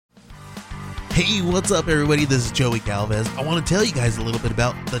Hey, what's up, everybody? This is Joey Galvez. I want to tell you guys a little bit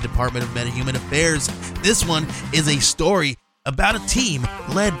about the Department of Meta-Human Affairs. This one is a story about a team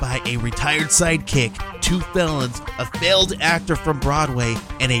led by a retired sidekick, 2 felons, a failed actor from Broadway,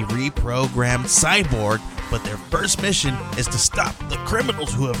 and a reprogrammed cyborg. But their first mission is to stop the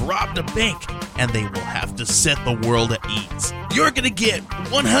criminals who have robbed a bank, and they will have to set the world at ease. You're going to get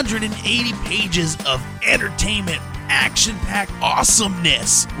 180 pages of entertainment, action-packed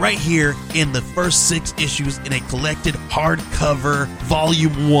awesomeness right here in the first 6 issues in a collected hardcover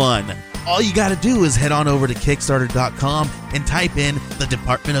volume 1. All you got to do is head on over to Kickstarter.com and type in the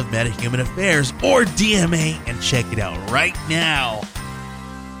Department of Meta-Human Affairs or DMA and check it out right now.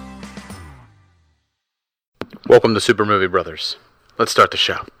 Welcome to Super Movie Brothers. Let's start the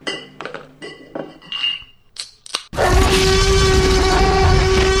show.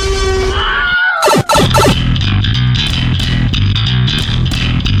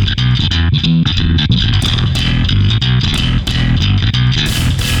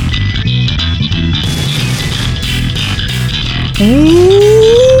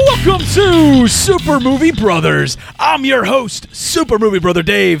 Welcome to Super Movie Brothers. I'm your host, Super Movie Brother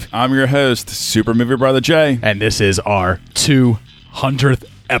Dave. I'm your host, Super Movie Brother Jay. And this is our 200th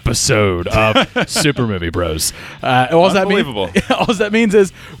episode of Super Movie Bros. All that means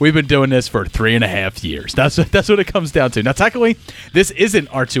is we've been doing this for 3.5 years. That's what it comes down to. Now, technically, this isn't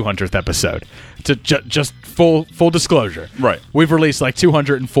our 200th episode. To just full disclosure. Right. We've released like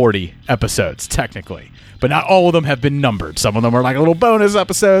 240 episodes, technically. But not all of them have been numbered. Some of them are like little bonus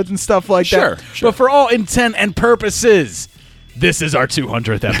episodes and stuff like that. Sure. But for all intent and purposes, this is our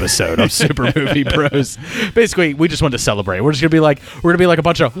 200th episode of Super Movie Bros. Basically, we just wanted to celebrate. We're gonna be like a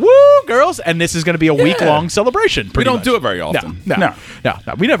bunch of woo girls, and this is gonna be a week-long celebration. We don't do it very often. No.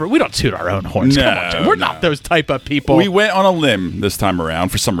 We don't toot our own horns. Come on, Jay. We're not those type of people. We went on a limb this time around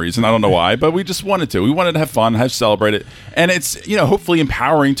for some reason. I don't know why, but we just wanted to. We wanted to have fun, celebrate it, and it's hopefully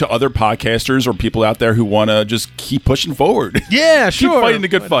empowering to other podcasters or people out there who want to just keep pushing forward. Yeah, sure. Keep fighting the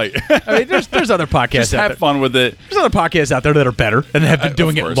good fight. I mean, there's other podcasts. Just have fun with it. There's other podcasts out there that are better and have been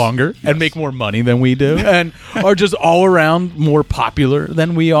doing it longer and make more money than we do and are just all around more popular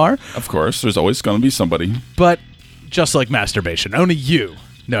than we are. Of course, there's always going to be somebody. But just like masturbation, only you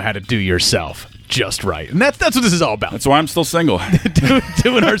know how to do yourself just right. And that's what this is all about. That's why I'm still single.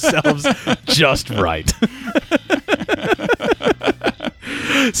 Doing ourselves just right.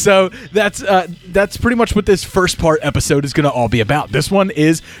 So that's pretty much what this first part episode is going to all be about. This one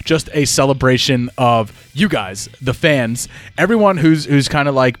is just a celebration of you guys, the fans, everyone who's kind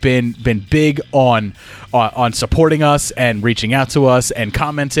of like been big on supporting us and reaching out to us and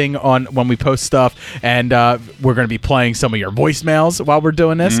commenting on when we post stuff. And we're going to be playing some of your voicemails while we're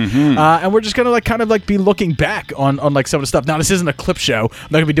doing this. Mm-hmm. And we're just going to kind of be looking back on like some of the stuff. Now, this isn't a clip show. I'm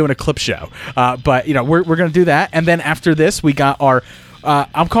not going to be doing a clip show. But we're going to do that. And then after this, we got our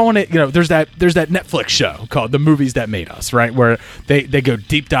I'm calling it, there's that Netflix show called The Movies That Made Us, right? Where they go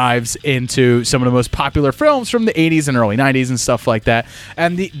deep dives into some of the most popular films from the 80s and early 90s and stuff like that.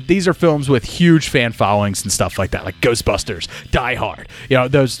 And these are films with huge fan followings and stuff like that, like Ghostbusters, Die Hard.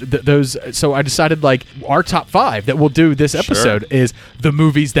 Those. So I decided our top 5 that we'll do this episode is the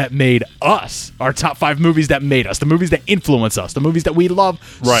movies that made us. Our top 5 movies that made us, the movies that influence us, the movies that we love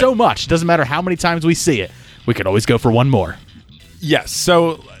so much. It doesn't matter how many times we see it. We could always go for one more. Yes,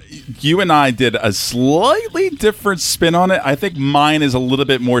 so you and I did a slightly different spin on it. I think mine is a little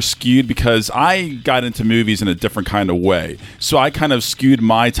bit more skewed because I got into movies in a different kind of way. So I kind of skewed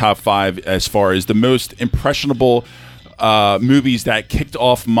my top 5 as far as the most impressionable movies that kicked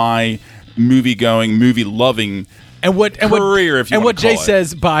off my movie-going, movie-loving career, if you want to call Jay it.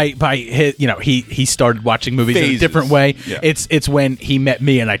 says by his, he started watching movies in a different way. Yeah. It's when he met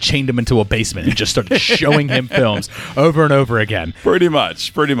me and I chained him into a basement and just started showing him films over and over again. Pretty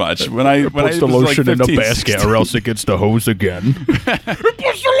much. When I puts the lotion in the basket or else it gets the hose again. He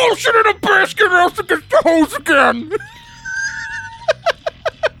puts the lotion in the basket or else it gets the hose again.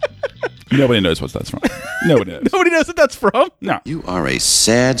 Nobody knows what that's from. Nobody knows. Nobody knows what that's from? No. You are a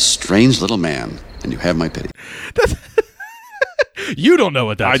sad, strange little man, and you have my pity. You don't know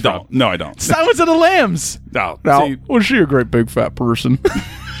what that's from. I don't. No, I don't. Silence of the Lambs. No. Was she a great big fat person?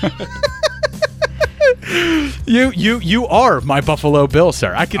 You are my Buffalo Bill,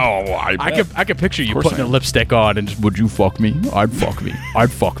 sir. I could picture you putting a lipstick on and just, would you fuck me? I'd fuck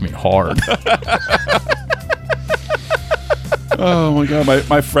me hard. Oh my god,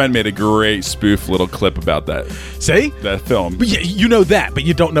 my friend made a great spoof little clip about that See? film. But you know that, but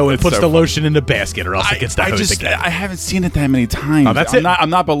you don't know it It's puts so the funny. lotion in the basket or else it gets the hose again. I haven't seen it that many times. Oh, that's it. I'm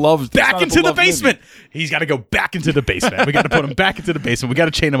not beloved. It's Back not a into the beloved movie. basement. He's got to go back into the basement. We got to put him back into the basement. We got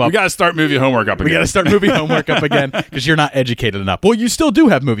to chain him up. We got to start movie homework up again. We got to start movie homework up again because you're not educated enough. Well, you still do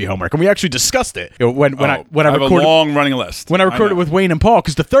have movie homework, and we actually discussed it when I I have recorded a long running list. when I recorded know. with Wayne and Paul,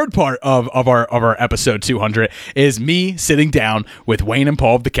 because the third part of our episode 200 is me sitting down with Wayne and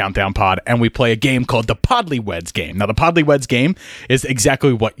Paul of the Countdown Pod, and we play a game called the Podlyweds game. Now, the Podlyweds game is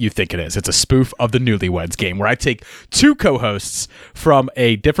exactly what you think it is. It's a spoof of the Newlyweds game, where I take two co-hosts from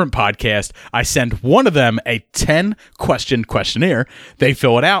a different podcast. I send one of them a 10-question questionnaire. They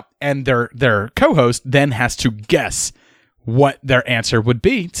fill it out, and their co-host then has to guess what their answer would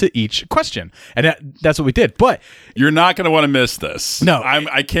be to each question. And that's what we did. But You're not going to want to miss this. No.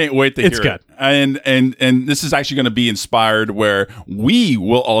 I can't wait to hear It's good. it. And this is actually going to be inspired where we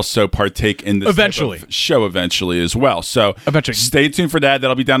will also partake in this type Eventually. of show eventually as well. So Eventually. stay tuned for that.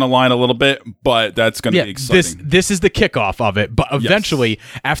 That'll be down the line a little bit, but that's going to be exciting. this is the kickoff of it. But eventually,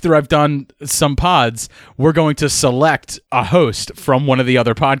 after I've done some pods, we're going to select a host from one of the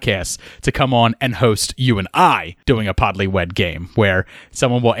other podcasts to come on and host you and I doing a Podlywed game where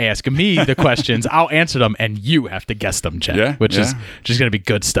someone will ask me the questions, I'll answer them, and you have to guess them, Jen. Yeah, which is yeah. just going to be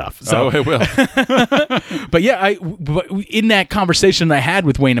good stuff. So, Oh, it will. but yeah, but in that conversation I had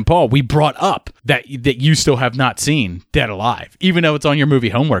with Wayne and Paul, we brought up that you still have not seen Dead Alive, even though it's on your movie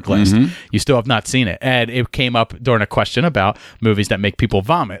homework list. You still have not seen it, and it came up during a question about movies that make people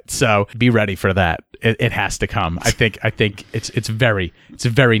vomit. So be ready for that. It has to come. I think it's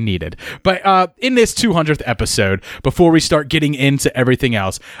very needed. But in this 200th episode, before we start getting into everything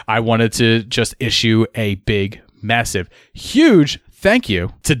else, I wanted to just issue a big, massive, huge thank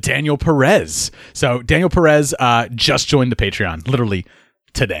you to Daniel Perez. So Daniel Perez just joined the Patreon literally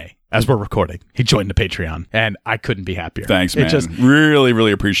today as we're recording. He joined the Patreon, and I couldn't be happier. Thanks, man. It just, really,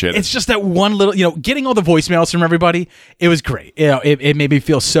 really appreciate it. it's just that one little, getting all the voicemails from everybody, it was great. It made me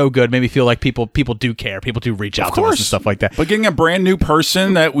feel so good. Made me feel like people do care. People do reach out to us and stuff like that. But getting a brand new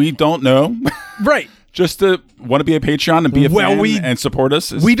person that we don't know, Right. just to want to be a Patreon and be a Well, fan and support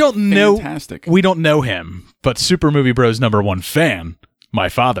us is We don't know. fantastic. We don't know him, but Super Movie Bros #1 fan, my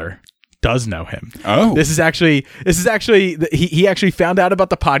father, does know him. Oh. This is actually he actually found out about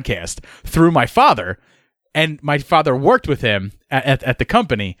the podcast through my father, and my father worked with him at the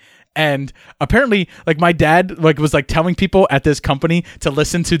company. And apparently, like, my dad was telling people at this company to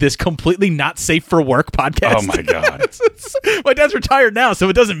listen to this completely not safe for work podcast. Oh my God. My dad's retired now, so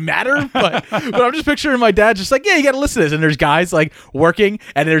it doesn't matter. But I'm just picturing my dad just like, yeah, you got to listen to this. And there's guys like working,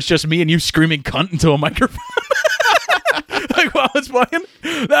 and there's just me and you screaming cunt into a microphone. Like while it's playing.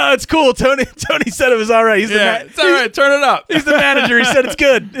 No, it's cool. Tony said it was all right. He's It's all right. Turn it up. He's the manager. He said it's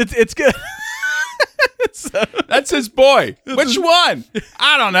good. It's good. So, That's his boy. Which one?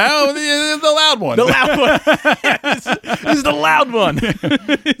 I don't know. The loud one. the loud one. Yeah, this is the loud one.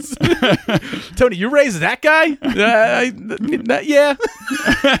 Tony, you raised that guy? Yeah.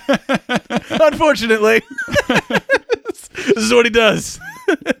 Unfortunately. This is what he does.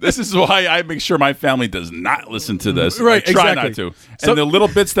 This is why I make sure my family does not listen to this. Right, I try exactly. not to. So- And the little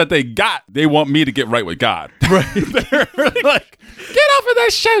bits that they got, they want me to get right with God. Right. They're like, get off of that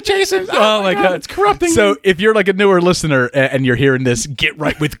show, Jason. Oh my God, it's corrupting So me. if you're like a newer listener and you're hearing this, get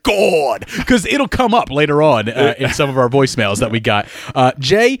right with God, because it'll come up later on in some of our voicemails that we got.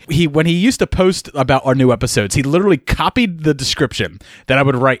 Jay, when he used to post about our new episodes, he literally copied the description that I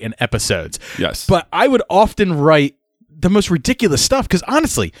would write in episodes. Yes. But I would often write the most ridiculous stuff because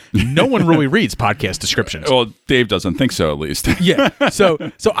honestly, no one really reads podcast descriptions. Well, Dave doesn't think so, at least. Yeah. So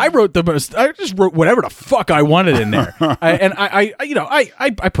I wrote I just wrote whatever the fuck I wanted in there.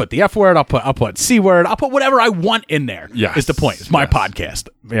 I put the F word, I'll put C word, I'll put whatever I want in there. Yes. Is the point. It's my Yes. podcast.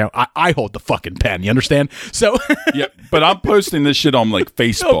 I hold the fucking pen, you understand? So Yeah, but I'm posting this shit on like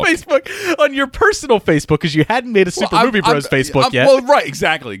Facebook. on Facebook, on your personal Facebook, because you hadn't made a Super Movie Bros Facebook yet. Well, right,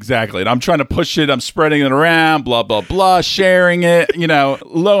 exactly. And I'm trying to push it. I'm spreading it around, blah, blah, blah, sharing it.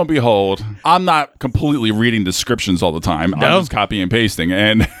 Lo and behold, I'm not completely reading descriptions all the time. No. I'm just copying and pasting.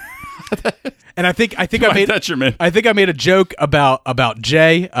 And And I think I my made detriment. I think I made a joke about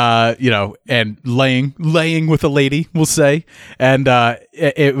Jay, and laying with a lady, we'll say, and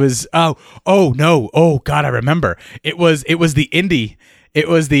it was oh God, I remember it was the indie. It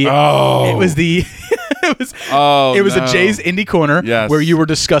was the it was the it was a Jay's Indie Corner Yes. where you were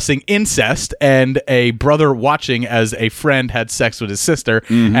discussing incest and a brother watching as a friend had sex with his sister,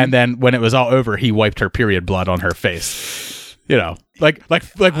 and then when it was all over, he wiped her period blood on her face. like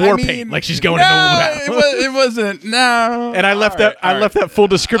war paint, like she's going into battle. It wasn't. No. And I left that full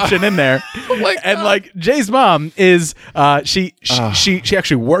description in there. And like Jay's mom is she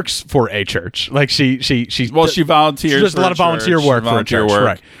actually works for a church. Like she volunteers. She does a lot of volunteer work for a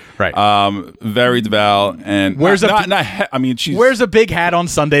church. Right. Very devout and wears she wears a big hat on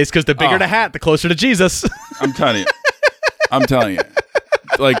Sundays because the bigger the hat, the closer to Jesus. I'm telling you.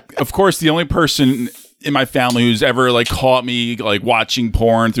 Like, of course, the only person in my family who's ever like caught me like watching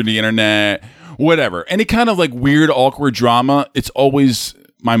porn through the internet, whatever, any kind of like weird, awkward drama, it's always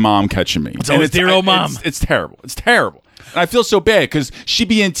my mom catching me. It's always dear old mom. It's terrible. It's terrible. And I feel so bad because she'd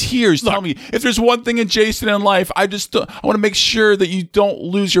be in tears telling me, if there's one thing in Jason in life, I want to make sure that you don't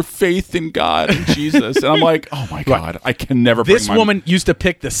lose your faith in God and Jesus. And I'm like, oh my God, I can never bring This woman used to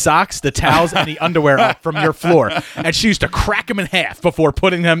pick the socks, the towels, and the underwear up from your floor. And she used to crack them in half before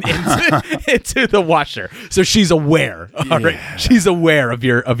putting them into the washer. So she's aware. All right. She's aware of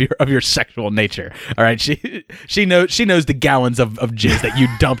your sexual nature. All right. She knows the gallons of jizz that you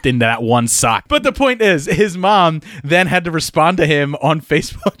dumped into that one sock. But the point is, his mom then had to respond to him on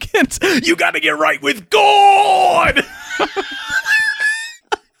Facebook and you got to get right with God. And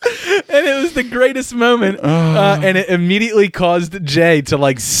it was the greatest moment, and it immediately caused Jay to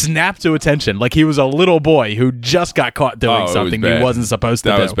like snap to attention, like he was a little boy who just got caught doing something he wasn't supposed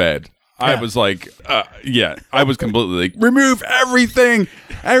to do. That was bad. I was like, I was completely like, remove everything.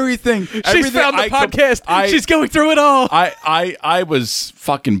 She's found the podcast. She's going through it all. I was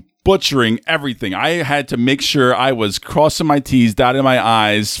fucking butchering everything. I had to make sure I was crossing my T's, dotting my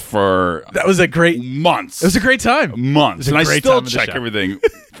I's for that was a great months. It was a great time. Months. And I still check everything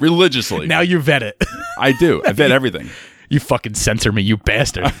religiously. Now you vet it. I do. I vet everything. You fucking censor me, you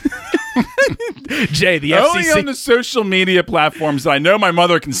bastard. Jay, the FCC. Only on the social media platforms that I know my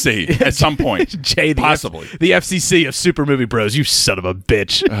mother can see at some point. Jay, possibly. The FCC of Super Movie Bros, you son of a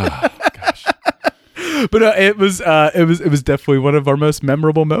bitch. Oh, gosh. But it was definitely one of our most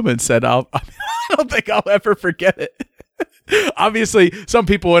memorable moments, and I don't think I'll ever forget it. Obviously, some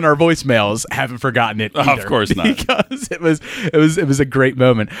people in our voicemails haven't forgotten it either, of course not, because it was a great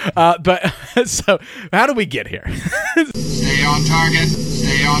moment. But so how do we get here? Stay on target.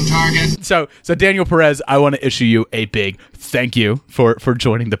 Stay on target. So Daniel Perez, I want to issue you a big thank you for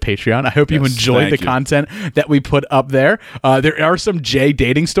joining the Patreon. I hope you enjoy the content that we put up there. There are some Jay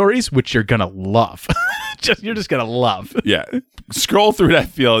dating stories which you're gonna love. You're just gonna love. Yeah, scroll through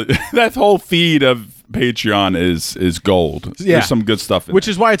that whole feed of Patreon is gold. Yeah. There's some good stuff in which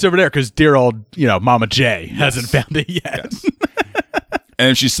there. Is why it's over there, because dear old Mama Jay hasn't found it yet. Yes. And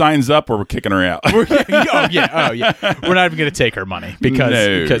if she signs up, we're kicking her out. Oh yeah. We're not even going to take her money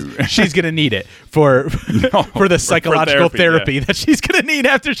because she's going to need it for the psychological therapy that she's going to need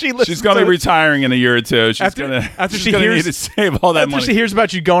after she listens. She's going to be retaring in a year or two. She's going to need to save all that money. After she hears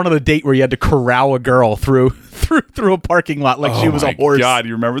about you going on a date where you had to corral a girl through a parking lot like she was a horse. God,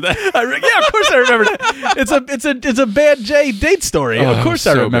 you remember that? Yeah, of course I remember that. It's a bad Jay date story. Of course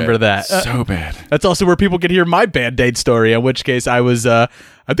I remember that. So bad. That's also where people can hear my bad date story. In which case I was.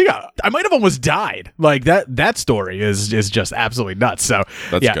 I think I might have almost died. Like that story is just absolutely nuts. So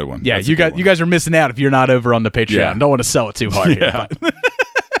that's a good one. Yeah, you guys are missing out if you're not over on the Patreon. Yeah. Don't want to sell it too hard here, but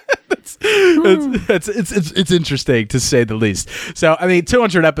it's interesting to say the least. So I mean,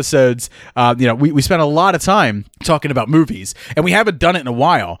 200 episodes. We spent a lot of time talking about movies, and we haven't done it in a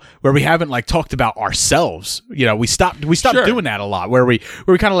while. Where we haven't like talked about ourselves. We stopped doing that a lot. Where we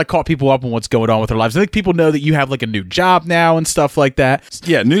kind of like caught people up on what's going on with their lives. I think people know that you have like a new job now and stuff like that.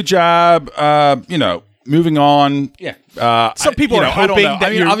 Yeah, new job. Moving on. Yeah. Some people are hoping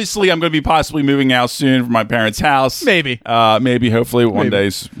that obviously I'm going to be possibly moving out soon from my parents' house. Maybe. Hopefully one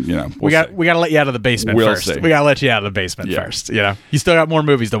day. We got to let you out of the basement first. See. We got to let you out of the basement first. You still got more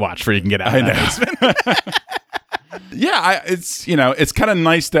movies to watch before you can get out of the basement. Yeah, it's kind of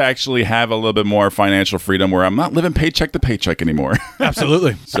nice to actually have a little bit more financial freedom where I'm not living paycheck to paycheck anymore.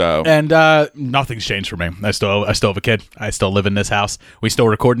 Absolutely. So and nothing's changed for me. I still have a kid. I still live in this house. We still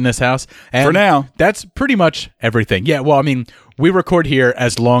record in this house. And for now, that's pretty much everything. Yeah. Well, I mean, we record here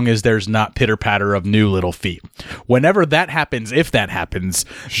as long as there's not pitter patter of new little feet. Whenever that happens, if that happens,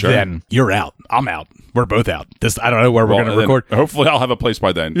 then you're out. I'm out. We're both out. I don't know where we're going to record. Hopefully, I'll have a place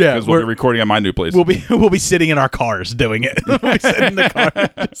by then. Yeah, because we'll be recording at my new place. We'll be sitting in our cars doing it. We'll be sitting in the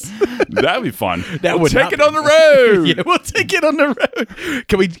cars. That'd be fun. We'll take it on the road. Yeah, we'll take it on the road.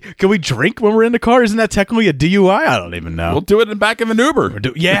 Can we drink when we're in the car? Isn't that technically a DUI? I don't even know. We'll do it in the back of an Uber.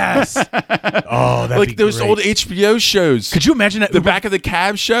 Yes. Oh, that'd like be those great. old HBO shows. Could you imagine imagine the back of the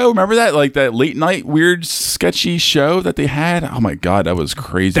cab show. Remember that? Like that late night weird sketchy show that they had? Oh my God, that was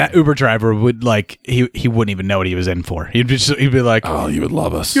crazy. That Uber driver would like he wouldn't even know what he was in for. He'd be like, oh, you would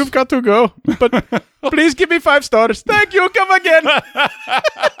love us. You've got to go, but please give me 5 stars. Thank you. Come again.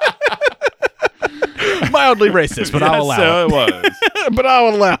 Mildly racist, but I'll allow so it. it was. But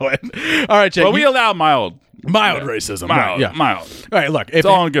I'll allow it. All right, Jay. Well, we allow mild racism. Mild. Right, Mild. All right, look. It's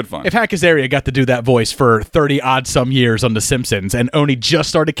all in good fun. If Hank Azaria got to do that voice for 30-odd some years on The Simpsons and only just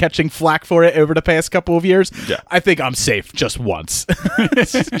started catching flack for it over the past couple of years, I think I'm safe just once.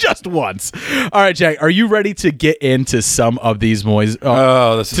 Just once. All right, Jay, are you ready to get into some of these moist...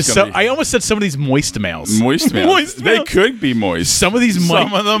 this is gonna be... I almost said some of these moist mails. Moist mails. They could be moist. Some of these might...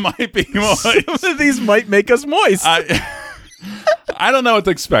 Some of them might be moist. Some of these might make us moist. I don't know what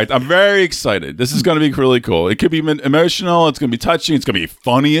to expect. I'm very excited. This is going to be really cool. It could be emotional. It's going to be touching. It's going to be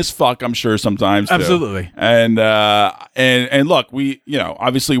funny as fuck, I'm sure, sometimes, too. Absolutely. And look, we,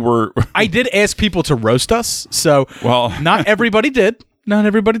 obviously we're... I did ask people to roast us, so not everybody did. Not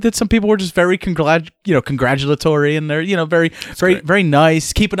everybody did. Some people were just very congratulatory, and they're very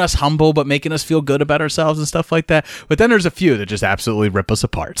nice, keeping us humble but making us feel good about ourselves and stuff like that. But then there's a few that just absolutely rip us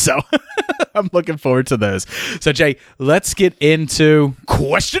apart. So I'm looking forward to those. So Jay, let's get into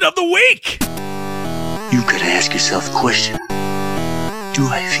question of the week. You could ask yourself the question: do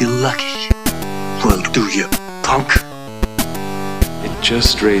I feel lucky? Well, do you, punk? It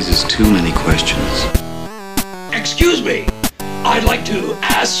just raises too many questions. Excuse me. I'd like to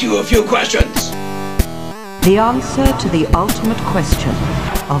ask you a few questions. The answer to the ultimate question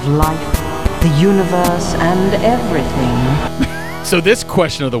of life, the universe, and everything. So this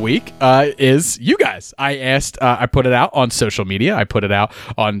question of the week is you guys. I asked, I put it out on social media. I put it out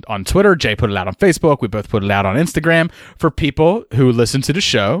on Twitter. Jay put it out on Facebook. We both put it out on Instagram for people who listen to the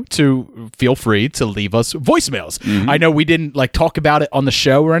show to feel free to leave us voicemails. Mm-hmm. I know we didn't talk about it on the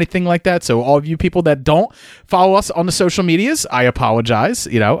show or anything like that. So all of you people that don't follow us on the social medias, I apologize,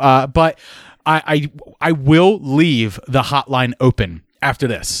 but I will leave the hotline open after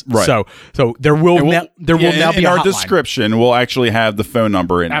this. Right. So there will now be in a our hotline. Description. We'll actually have the phone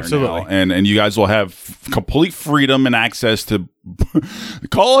number in Absolutely. there now, and you guys will have complete freedom and access to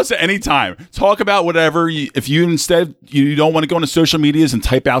call us at any time. Talk about whatever. If you instead you don't want to go into social medias and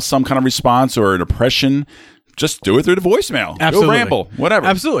type out some kind of response or an impression, just do it through the voicemail. Absolutely. Go ramble, whatever.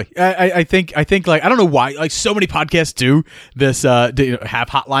 Absolutely. I think I don't know why so many podcasts do this have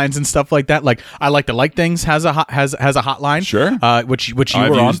hotlines and stuff like that. Like I Like to Like Things has a hotline. Sure. Which you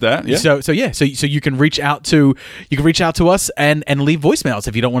I've were on. used that. Yeah. So you can reach out to us and leave voicemails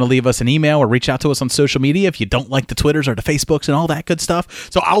if you don't want to leave us an email, or reach out to us on social media if you don't like the Twitters or the Facebooks and all that good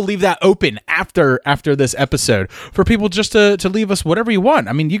stuff. So I'll leave that open after this episode for people just to leave us whatever you want.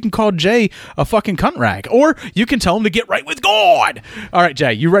 I mean, you can call Jay a fucking cunt rag, or you can tell him to get right with God. All right,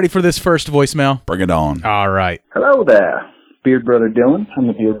 Jay, you ready for this first voicemail? Bring it on. All right. Hello there, Beard Brother Dylan from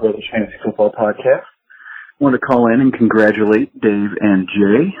the Beard Brothers Fantasy Football Podcast. I want to call in and congratulate Dave and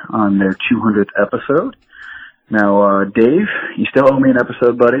Jay on their 200th episode. Now, Dave, you still owe me an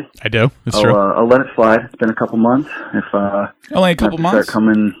episode, buddy. I do. It's true. I'll let it slide. It's been a couple months. If only a couple months. Start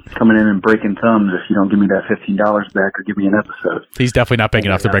coming in and breaking thumbs if you don't give me that $15 back or give me an episode. He's definitely not big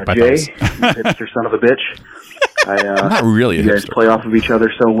enough to break my Jay, thumbs. hipster son of a bitch. I'm not really a You guys hipster. play off of each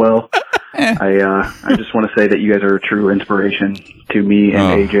other so well. I just want to say that you guys are a true inspiration to me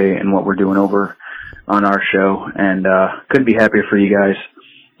and AJ and what we're doing over on our show, and couldn't be happier for you guys.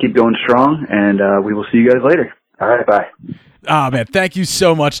 Keep going strong, and we will see you guys later. All right, bye. Oh, man, thank you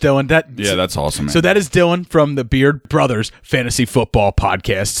so much, Dylan. That's awesome, man. So that is Dylan from the Beard Brothers Fantasy Football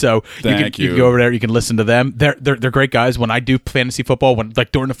Podcast. So you can go over there, you can listen to them. They're great guys. When I do fantasy football,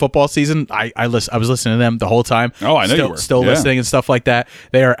 during the football season, I was listening to them the whole time. Oh, I know you were. Still listening and stuff like that.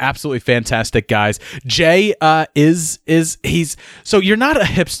 They are absolutely fantastic guys. Jay so you're not a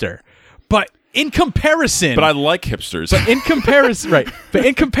hipster, but in comparison, but I like hipsters. But in comparison, right? But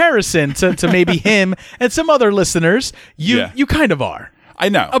in comparison to maybe him and some other listeners, you kind of are. I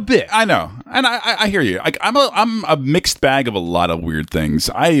know a bit. I know, and I hear you. I'm a mixed bag of a lot of weird things.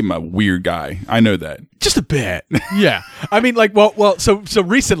 I am a weird guy. I know that. Just a bit. Yeah. I mean, so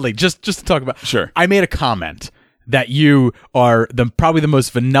recently, just to talk about. Sure. I made a comment that you are probably the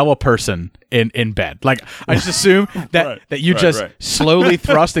most vanilla person in bed. Like, I just assume that you slowly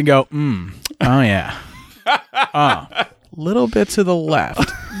thrust and go, oh yeah. Little bit to the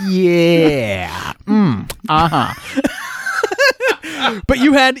left. Yeah. Uh-huh. But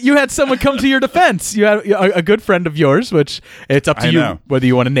you had someone come to your defense. You had a good friend of yours, which it's up to you whether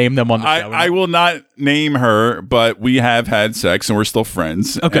you want to name them on the show. I will not name her, but we have had sex and we're still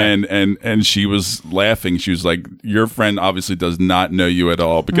friends. Okay. And she was laughing. She was like, "Your friend obviously does not know you at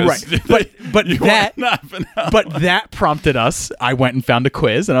all because but that prompted us. I went and found a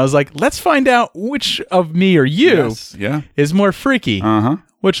quiz and I was like, let's find out which of me or you is more freaky.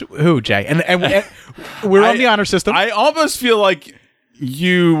 Who, Jay? And we're on the honor system. I almost feel like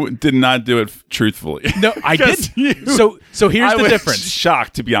you did not do it truthfully. No, I did. So here's the difference. I was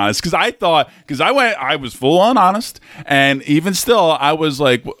shocked, to be honest, because I was full on honest, and even still, I was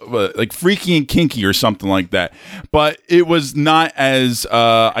like freaky and kinky or something like that. But it was not as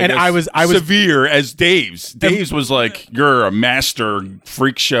I was severe as Dave's. Dave's was like, you're a master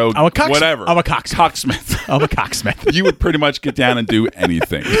freak show. Whatever. I'm a cocksmith. I'm a cocksmith. You would pretty much get down and do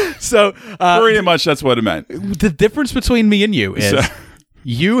anything. So pretty much that's what it meant. The difference between me and you is.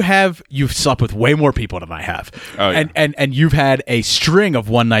 You've slept with way more people than I have, and you've had a string of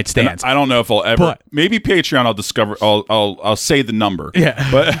one night stands. And I don't know if I'll ever. Maybe Patreon. I'll say the number. Yeah,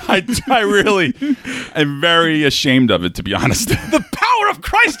 but I really am very ashamed of it, to be honest. The power of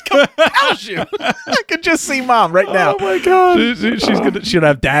Christ compels you. I can just see Mom right now. Oh my God, she's gonna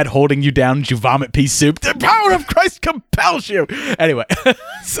have Dad holding you down as you vomit pea soup. The power of Christ compels you. Anyway,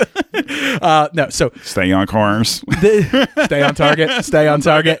 So stay on course. Stay on target. Stay on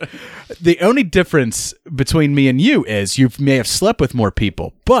target. The only difference between me and you is you may have slept with more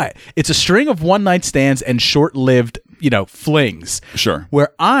people, but it's a string of one night stands and short-lived, flings. Sure.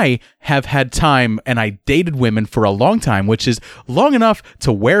 Where I have had time and I dated women for a long time, which is long enough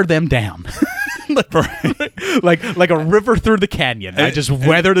to wear them down. like a river through the canyon. I just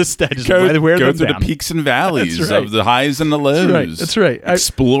weather the steps. Go through the peaks and valleys of the highs and the lows. That's right.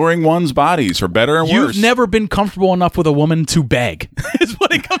 Exploring one's bodies for better and worse. You've never been comfortable enough with a woman to beg. Is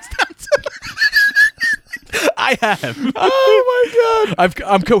what it comes down to. I have. Oh my God!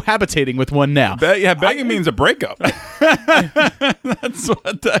 I'm cohabitating with one now. Begging means a breakup. That's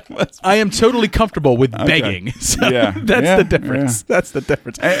what that was. I am totally comfortable with begging. So that's the difference. Yeah. That's the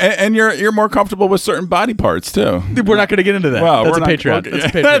difference. And you're more comfortable with certain body parts too. We're not going to get into that. Well, that's a Patreon.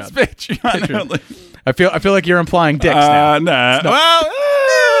 Okay. That's a Patreon. That's Patreon. I feel like you're implying dicks now. Nah. Well,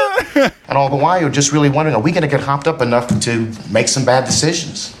 and all the while, you're just really wondering, are we going to get hopped up enough to make some bad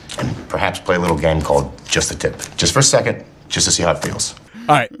decisions? And perhaps play a little game called Just the Tip. Just for a second, just to see how it feels.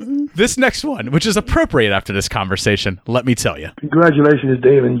 All right. This next one, which is appropriate after this conversation, let me tell you. Congratulations,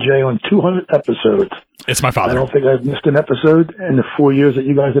 Dave and Jay, on 200 episodes. It's my father. I don't think I've missed an episode in the 4 years that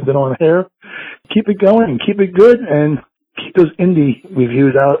you guys have been on air. Keep it going, keep it good, and keep those indie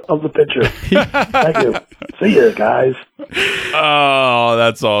reviews out of the picture. Thank you. See you, guys. Oh,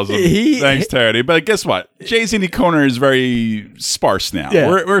 that's awesome. Thanks, Terry. But guess what? Jay's Indie Corner is very sparse now. Yeah.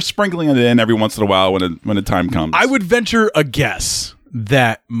 We're sprinkling it in every once in a while when the time comes. I would venture a guess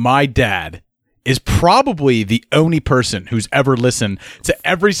that my dad is probably the only person who's ever listened to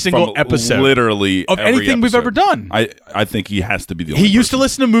every single episode, literally of anything we've ever done. I think he has to be the only He used person. to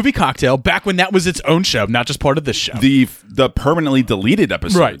listen to Movie Cocktail back when that was its own show, not just part of this show. The permanently deleted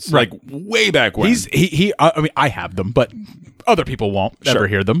episodes, right. like way back when. I have them, but other people won't ever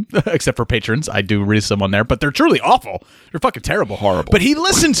hear them, except for patrons. I do read some on there, but they're truly awful. They're fucking terrible. Horrible. But he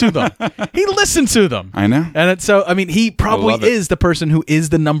listened to them. I know. And he probably is the person who is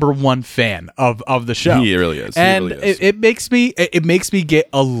the number one fan of the show. He really is. And it makes me get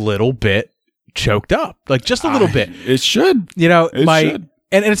a little bit choked up, like just a little bit. It should. Should.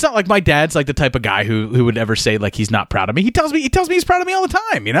 And it's not like my dad's like the type of guy who would ever say like he's not proud of me. He tells me he's proud of me all the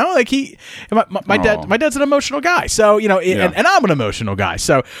time. Like my dad's an emotional guy. So and I'm an emotional guy.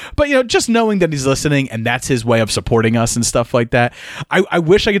 So, but just knowing that he's listening and that's his way of supporting us and stuff like that. I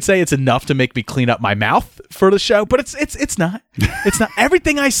wish I could say it's enough to make me clean up my mouth for the show, but it's not. It's not.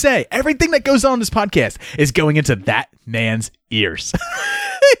 Everything I say, everything that goes on in this podcast is going into that man's ears.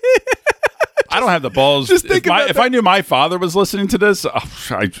 I don't have the balls. Just think if I knew my father was listening to this,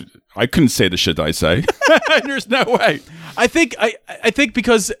 I couldn't say the shit I say. There's no way. I think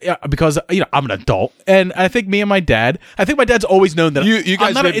because I'm an adult, and I think me and my dad. I think my dad's always known that you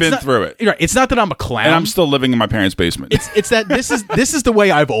guys have been through it. Right. It's not that I'm a clown, and I'm still living in my parents' basement. It's that this is the way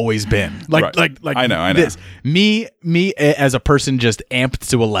I've always been. Like I know. This. Me as a person just amped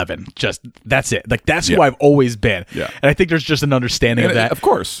to 11. Just that's it. Like that's who I've always been. Yeah. And I think there's just an understanding of that. Of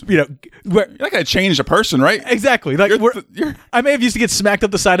course. You're not gonna change a person, right? Exactly. Like I may have used to get smacked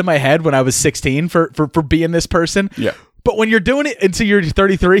up the side of my head when I was 16 for being this person. Yeah. But when you're doing it until you're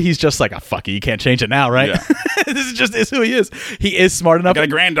 33, he's just like, fuck it, you can't change it now, right? Yeah. This is who he is. He is smart enough. I got a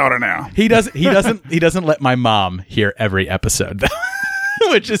granddaughter now. He doesn't let my mom hear every episode.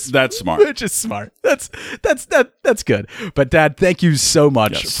 That's smart. Which is smart. That's good. But Dad, thank you so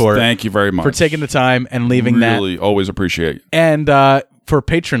much thank you very much for taking the time and leaving really always appreciate it. And for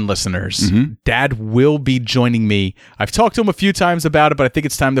patron listeners, Dad will be joining me. I've talked to him a few times about it, but I think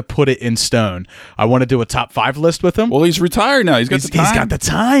it's time to put it in stone. I want to do a top 5 list with him. Well, he's retired now. He's got the time. He's got the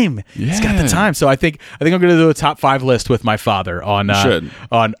time. Yeah. He's got the time. So I think I'm going to do a top 5 list with my father on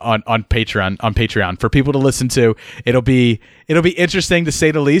Patreon for people to listen to. It'll be interesting to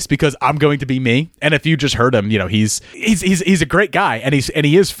say the least, because I'm going to be me. And if you just heard him, he's a great guy, and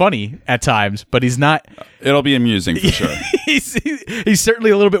he is funny at times, but he's not. It'll be amusing for sure. He's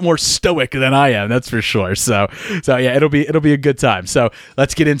certainly a little bit more stoic than I am, that's for sure. So yeah, it'll be a good time. So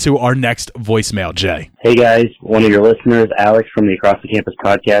let's get into our next voicemail, Jay. Hey guys, one of your listeners, Alex from the Across the Campus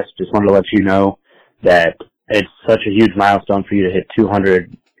podcast, just wanted to let you know that it's such a huge milestone for you to hit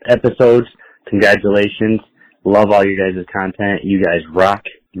 200 episodes. Congratulations. Love all your guys' content. You guys rock.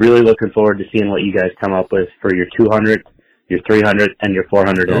 Really looking forward to seeing what you guys come up with for your 200th, your 300th, and your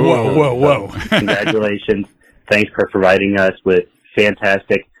 400th. Whoa. Congratulations. Thanks for providing us with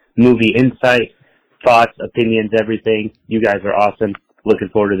fantastic movie insight, thoughts, opinions, everything. You guys are awesome. Looking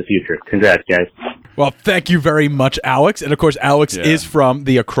forward to the future. Congrats, guys. Well, thank you very much, Alex. And of course, Alex is from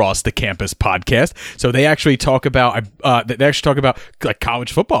the Across the Campus podcast. So they actually talk about like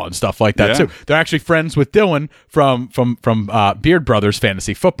college football and stuff like that too. They're actually friends with Dylan from Beard Brothers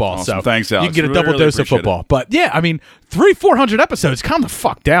Fantasy Football. Awesome. So thanks, Alex. You can get a double really dose of football. But yeah, I mean, 400 episodes. Calm the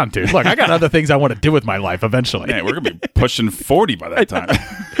fuck down, dude. Look, I got other things I want to do with my life eventually. Man, we're gonna be pushing 40 by that time.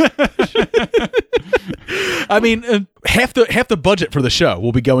 I mean, half the budget for the show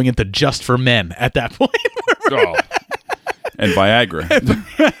will be going into Just for Men at that point. And Viagra.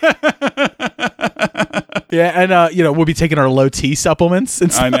 Yeah, and we'll be taking our low T supplements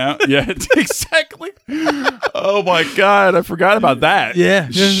and stuff. I know. Yeah, exactly. Oh my God, I forgot about that. Yeah.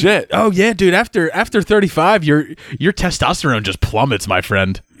 Shit. Oh yeah, dude. After 35, your testosterone just plummets, my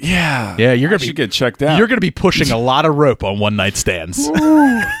friend. Yeah. Yeah, you're gonna get checked out. You're gonna be pushing a lot of rope on one night stands.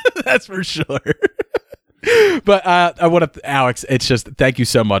 That's for sure. But I want to, Alex, it's just thank you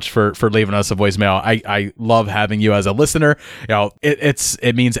so much for leaving us a voicemail. I love having you as a listener.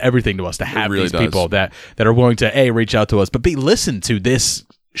 It means everything to us to have these people that are willing to reach out to us, but listen to this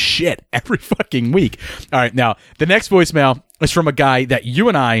shit every fucking week. All right, now the next voicemail is from a guy that you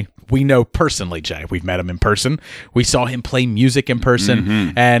and we know personally, Jay. We've met him in person. We saw him play music in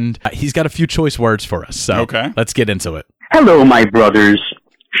person, and he's got a few choice words for us. So let's get into it. Hello, my brothers.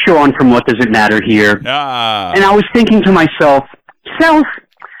 Sean from What Does It Matter here. And I was thinking to myself,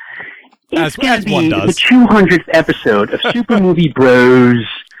 it's going to be the 200th episode of Super Movie Bros.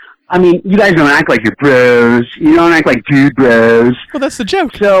 I mean, you guys don't act like you're bros. You don't act like dude bros. Well, that's the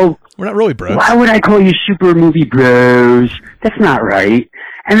joke. So we're not really bros. Why would I call you Super Movie Bros? That's not right.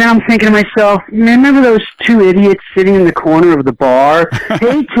 And then I'm thinking to myself, remember those two idiots sitting in the corner of the bar?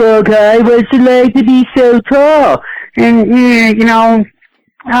 Hey, tall guy, what's it like to be so tall? And,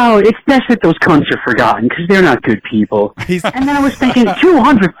 oh, it's best that those cunts are forgotten because they're not good people. And then I was thinking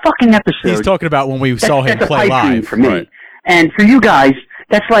 200 fucking episodes. He's talking about when we saw him play live. For me. Right. And for you guys,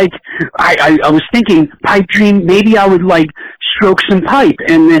 that's like, I was thinking pipe dream, maybe I would like stroke some pipe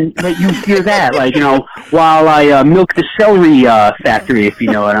and then let you hear that, like, while I milk the celery factory, if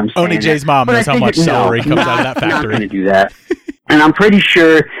you know what I'm saying. Only Jay's mom knows how much celery comes out of that factory. I'm not going to do that. And I'm pretty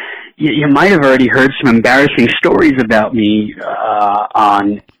sure you might have already heard some embarrassing stories about me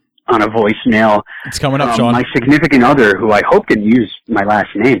on a voicemail. It's coming up, Sean. My significant other, who I hope can use my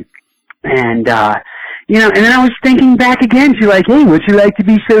last name. And, and then I was thinking back again to like, hey, what's it like to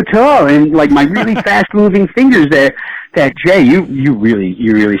be so tall? And like my really fast-moving fingers that Jay, you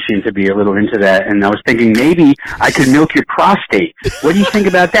really seem to be a little into that. And I was thinking maybe I could milk your prostate. What do you think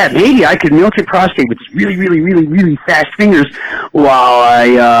about that? Maybe I could milk your prostate with really, really, really, really fast fingers while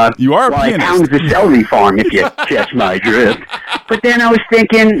I pound the celery farm, if you catch my drift. But then I was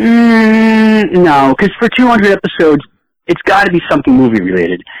thinking, no, because for 200 episodes, it's got to be something movie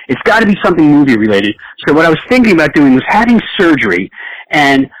related. So what I was thinking about doing was having surgery,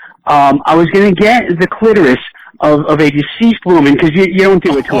 and I was going to get the clitoris of a deceased woman, because you don't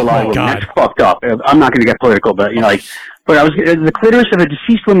do it to a lot of women. That's fucked up. I'm not going to get political, but but I was the clitoris of a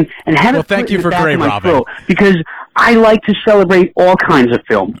deceased woman and have it thank put you in for the back grave of my robbing. throat, because I like to celebrate all kinds of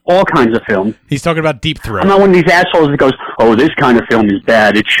film. He's talking about Deep Throat. I'm not one of these assholes that goes, oh, this kind of film is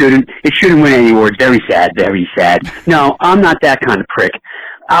bad. It shouldn't win any awards. Very sad, very sad. No, I'm not that kind of prick.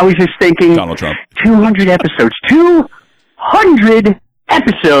 I was just thinking, Donald Trump. 200 episodes. 200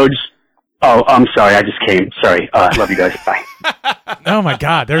 episodes. Oh, I'm sorry. I just came. Sorry. Love you guys. Bye. Oh my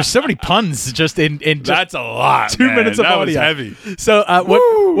God! There's so many puns just in just That's a lot. 2 minutes of that audio. Was heavy. So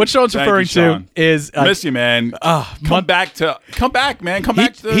what Sean's Thank referring you, Sean. to is Miss you, man. Come back, man. Come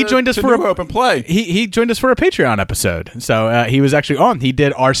back to he joined us to for New Hope and play. He joined us for a Patreon episode. So he was actually on. He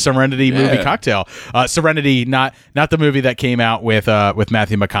did our Serenity movie cocktail. Serenity, not the movie that came out with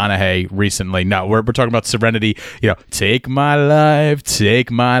Matthew McConaughey recently. No, we're talking about Serenity. Take my life,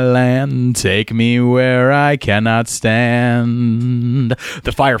 take my land, take me where I cannot stand.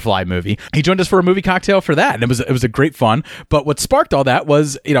 The Firefly movie. He joined us for a movie cocktail for that, and it was a great fun. But what sparked all that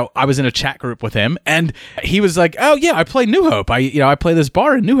was, I was in a chat group with him, and he was like, "Oh yeah, I play New Hope. I play this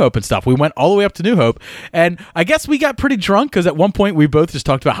bar in New Hope and stuff." We went all the way up to New Hope, and I guess we got pretty drunk because at one point we both just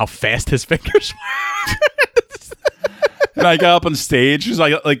talked about how fast his fingers were. And I got up on stage. It was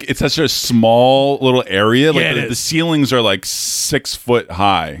like it's such a small little area. Like Yeah, the ceilings are like 6 foot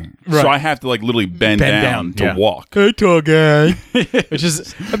high, Right. so I have to like literally bend down to yeah. walk. Hey, tall guy. Which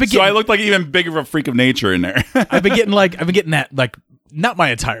is So I looked like even bigger of a freak of nature in there. I've been getting that like not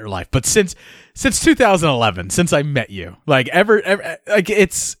my entire life, but since 2011, since I met you, like ever like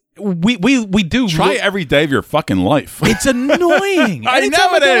it's. We do Try every day of your fucking life. It's annoying. I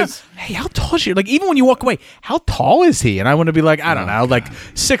Anytime know it go, is. Hey, how tall is he? Like even when you walk away, how tall is he? And I want to be like, I don't know, like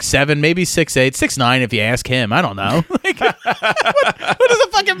 6'7", maybe 6'8", 6'9" if you ask him. I don't know. Like, what does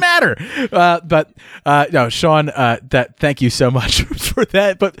it fucking matter? But no, Sean. Thank you so much for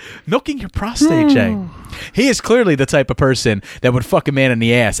that. But milking your prostate, Jay. He is clearly the type of person that would fuck a man in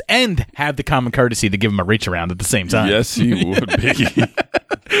the ass and have the common courtesy to give him a reach around at the same time. Yes, he would be.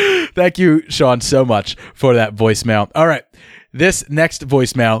 Thank you, Sean, so much for that voicemail. All right. This next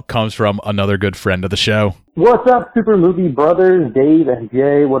voicemail comes from another good friend of the show. What's up, Super Movie Brothers, Dave and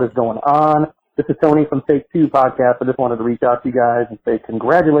Jay? What is going on? This is Tony from Take Two Podcast. I just wanted to reach out to you guys and say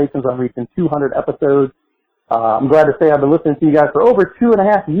congratulations on reaching 200 episodes. I'm glad to say I've been listening to you guys for over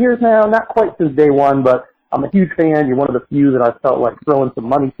 2.5 years now. Not quite since day one, but I'm a huge fan. You're one of the few that I felt like throwing some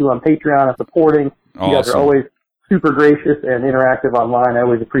money to on Patreon and supporting. Awesome. You guys are always super gracious and interactive online. I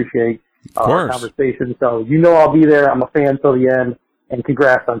always appreciate our conversation. So I'll be there. I'm a fan till the end. And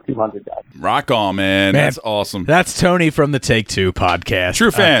congrats on 200, guys. Rock on, man. That's awesome. That's Tony from the Take Two podcast.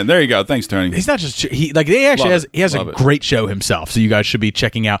 True fan. There you go. Thanks, Tony. He's not just he has a great show himself. So you guys should be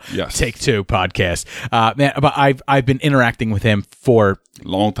checking out Take Two podcast. Man, but I've been interacting with him for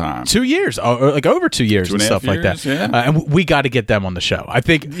long time, 2 years, or like over 2 years and stuff like that. Yeah. And we got to get them on the show. I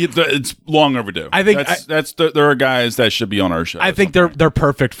think it's long overdue. I think there are guys that should be on our show. I think they're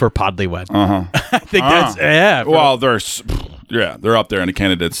perfect for Podlywed. I think that's Well, they're up there in the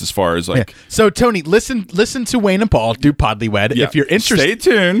candidates as far as like. Yeah. So Tony, listen to Wayne and Paul do Podlywed. Yeah. If you're interested,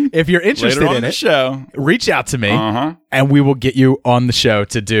 stay tuned. If you're interested Later on in the it, show, reach out to me, and we will get you on the show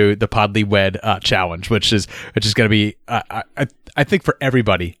to do the Podlywed challenge, which is going to be I think for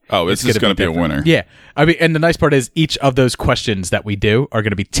everybody. Oh, it's just going to be a winner. Yeah, I mean, and the nice part is each of those questions that we do are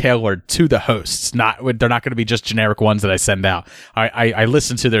going to be tailored to the hosts. They're not going to be just generic ones that I send out. I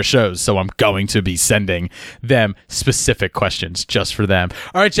listen to their shows, so I'm going to be sending them specific questions just for them.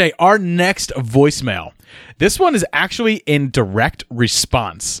 All right, Jay, our next voicemail. This one is actually in direct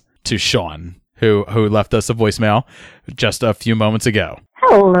response to Sean, who left us a voicemail just a few moments ago.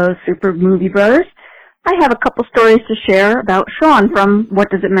 Hello, Super Movie Brothers. I have a couple stories to share about Sean from What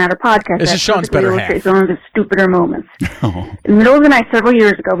Does It Matter podcast. This is Sean's better half. Some of his stupider moments. In the middle of the night several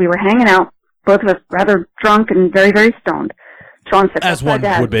years ago, we were hanging out, both of us rather drunk and very, very stoned. Sean said, as one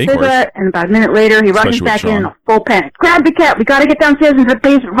would be, cigarette, and about a minute later, he rushes back in a full panic. Grab the cat! We gotta get downstairs into the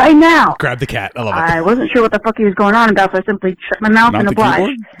basement right now! Grab the cat. I love it. I wasn't sure what the fuck he was going on about, so I simply shut my mouth and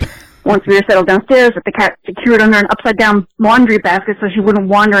obliged. Once we were settled downstairs, with the cat secured under an upside-down laundry basket so she wouldn't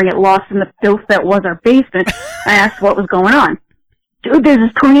wander and get lost in the filth that was our basement, I asked what was going on. Dude, there's this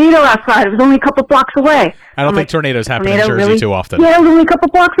tornado outside. It was only a couple blocks away. I don't think tornadoes happen in Jersey really? too often. Yeah, it was only a couple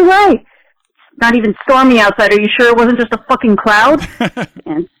blocks away. Not even stormy outside. Are you sure it wasn't just a fucking cloud?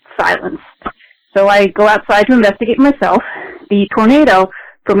 And silence. So I go outside to investigate myself. The tornado,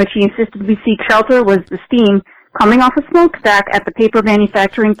 from which he insisted we seek shelter, was the steam coming off a smokestack at the paper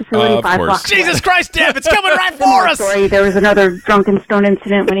manufacturing facility 5 blocks away. Jesus Christ, Deb, it's coming right for us! Story, there was another drunken stone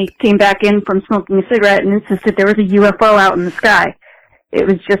incident when he came back in from smoking a cigarette and insisted there was a UFO out in the sky. It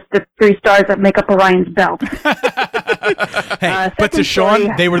was just the 3 stars that make up Orion's belt. But to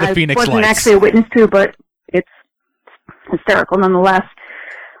Sean, they were the Phoenix Lights. I wasn't actually a witness to, but it's hysterical nonetheless.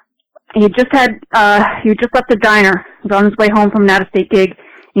 He just left the diner. He was on his way home from an out-of-state gig.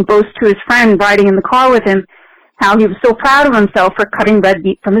 He boasts to his friend riding in the car with him how he was so proud of himself for cutting red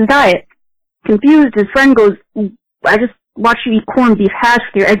meat from his diet. Confused, his friend goes, I just watched you eat corned beef hash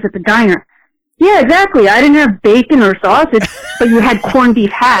with your eggs at the diner. Yeah, exactly. I didn't have bacon or sausage, but you had corned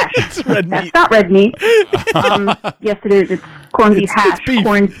beef hash. It's red That's meat. not red meat. Yes, it is. It's corned beef hash. beef.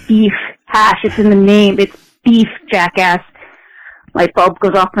 Corned beef hash. It's in the name. It's beef, jackass. Light bulb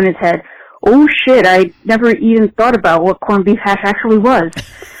goes off in his head. Oh, shit. I never even thought about what corned beef hash actually was.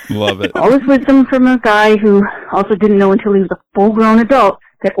 Love it. All this wisdom from a guy who also didn't know until he was a full-grown adult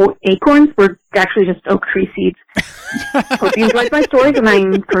that acorns were actually just oak tree seeds. Hope you enjoyed my stories, and I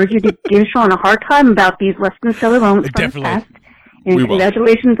encourage you to give Sean a hard time about these less than stellar moments from his past. And We will.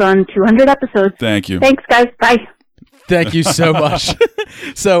 congratulations on 200 episodes. Thank you. Thanks, guys. Bye. Thank you so much.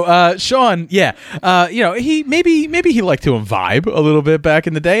 So, Sean, yeah, he maybe he liked to imbibe a little bit back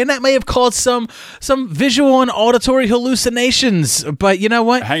in the day, and that may have caused some visual and auditory hallucinations. But you know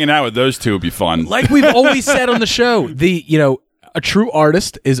what? Hanging out with those two would be fun. Like we've always said on the show, a true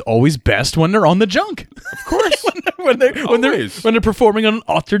artist is always best when they're on the junk. Of course. when they're performing on an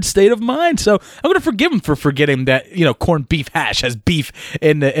altered state of mind. So I'm going to forgive him for forgetting that, corned beef hash has beef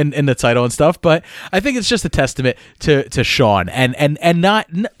in the title and stuff. But I think it's just a testament to Sean and not,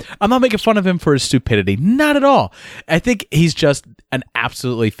 I'm not making fun of him for his stupidity. Not at all. I think he's just an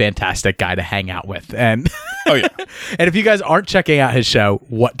absolutely fantastic guy to hang out with. And oh yeah. And if you guys aren't checking out his show,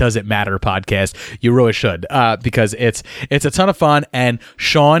 What Does It Matter podcast, you really should, because it's a ton of fun. And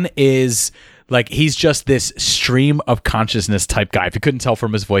Sean is like, he's just this stream of consciousness type guy. If you couldn't tell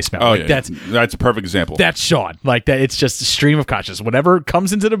from his voicemail, that's a perfect example. That's Sean. Like that, it's just a stream of consciousness. Whatever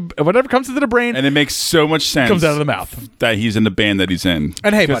comes into the brain, and it makes so much sense. Comes out of the mouth that he's in the band that he's in.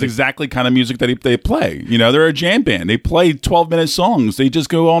 And hey, that's buddy, exactly kind of music that they play. They're a jam band. They play 12-minute songs. They just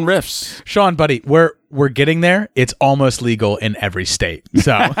go on riffs. Sean, buddy, we're getting there. It's almost legal in every state.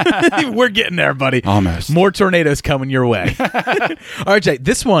 So we're getting there, buddy. Almost. More tornadoes coming your way. All right, Jay,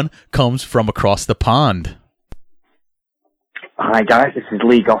 this one comes from across the pond. Hi, guys. This is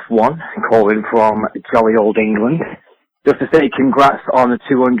League Off One, calling from jolly old England. Just to say congrats on the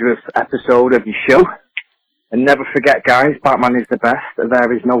 200th episode of your show. And never forget, guys, Batman is the best.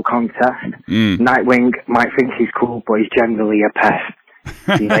 There is no contest. Nightwing might think he's cool, but he's generally a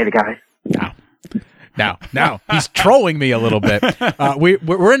pest. See you later, guys. Now he's trolling me a little bit.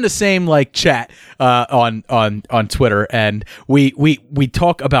 We're in the same chat on Twitter, and we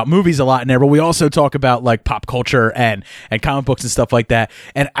talk about movies a lot in there, but we also talk about pop culture and comic books and stuff like that.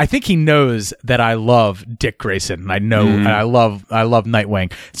 And I think he knows that I love Dick Grayson, and I know and I love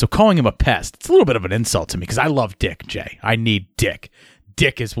Nightwing. So calling him a pest, it's a little bit of an insult to me because I love Dick, Jay. I need Dick.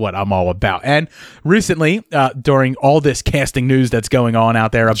 Dick is what I'm all about. And recently, during all this casting news that's going on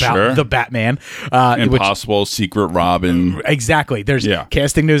out there about the Batman, Impossible, Secret Robin, exactly. There's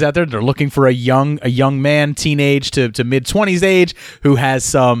casting news out there. They're looking for a young man, teenage to mid 20s age, who has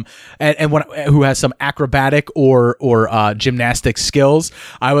some who has some acrobatic or gymnastic skills.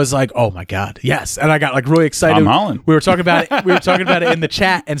 I was like, oh my god, yes! And I got really excited. Tom Holland. We were talking about it. We were talking about it in the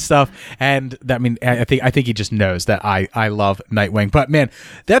chat and stuff. And I think he just knows that I love Nightwing. But man,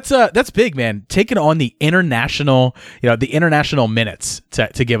 that's big, man. Taking on the international minutes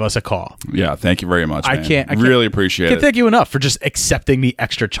to give us a call. Yeah, thank you very much. Man. I can't really appreciate can't it. Thank you enough for just accepting the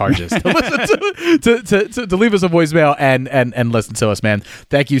extra charges to listen to leave us a voicemail and listen to us, man.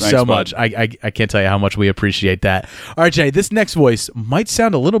 Thank you so much. I can't tell you how much we appreciate that. All right, Jay, this next voice might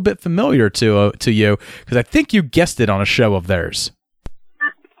sound a little bit familiar to you because I think you guessed it on a show of theirs.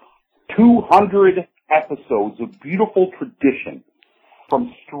 200 episodes of beautiful tradition.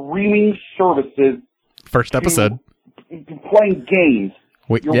 From streaming services, first episode, to playing games.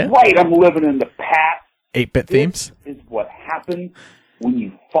 You're right. I'm living in the past. 8-bit themes is what happens when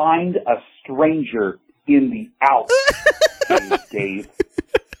you find a stranger in the Alps. Dave.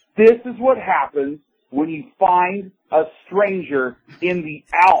 This is what happens when you find a stranger in the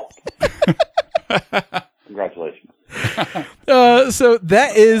Alps. Congratulations. So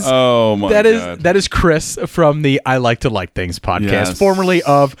that is God. that is Chris from the I Like to Like Things podcast, formerly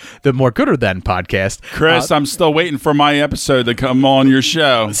of the More Gooder Than podcast. Chris, I'm still waiting for my episode to come on your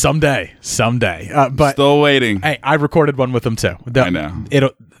show. Someday. But still waiting. Hey, I recorded one with them too. I know.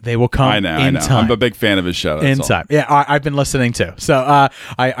 They will come. I know. In time. I'm a big fan of his show. In time. Yeah, I've been listening too. So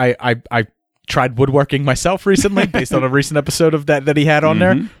I tried woodworking myself recently based on a recent episode of that he had on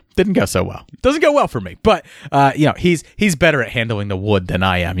there. Didn't go so well. Doesn't go well for me. But he's better at handling the wood than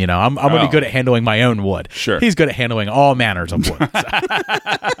I am. I'm gonna be good at handling my own wood. Sure. He's good at handling all manners of wood.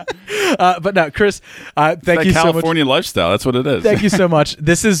 But no, Chris, thank you so much. California lifestyle. That's what it is. Thank you so much.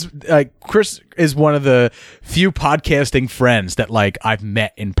 This is Chris is one of the few podcasting friends that I've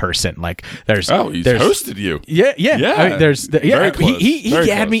met in person. He's hosted you. Yeah. I mean, Very close. He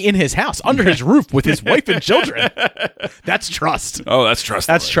had me in his house under his roof with his wife and children. That's trust. Oh, that's trust.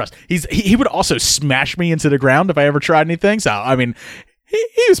 That's trust. trust. He would also smash me into the ground if I ever tried anything. So I mean,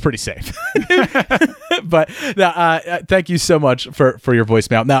 he was pretty safe. But thank you so much for your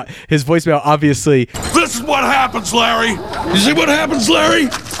voicemail. Now his voicemail, obviously, this is what happens, Larry. You see what happens, Larry?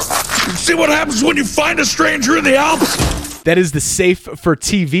 You see what happens when you find a stranger in the Alps? That is the safe for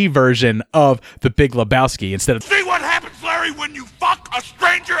TV version of The Big Lebowski. Instead of see what happens, Larry, when you fuck a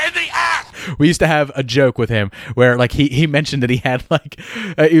stranger in the ass. We used to have a joke with him where like he mentioned that he had like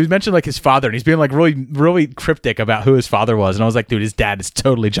he was mentioned like his father, and he's being like really cryptic about who his father was, and I was like, dude, his dad is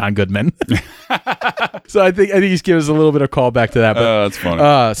totally John Goodman. So I think he's giving us a little bit of callback to that. But, that's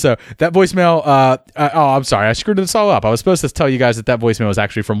funny. So that voicemail. I'm sorry, I screwed this all up. I was supposed to tell you guys that voicemail was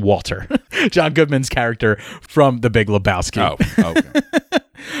actually from Walter, John Goodman's character from The Big Lebowski. Oh, okay.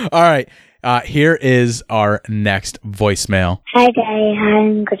 All right. Here is our next voicemail. Hi, guys.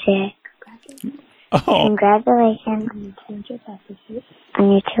 I'm Gajay. Oh. Congratulations on your 200th episode.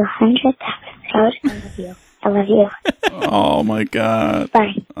 I love you. Oh my God.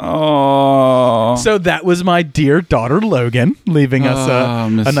 Bye. Oh. So that was my dear daughter Logan leaving us a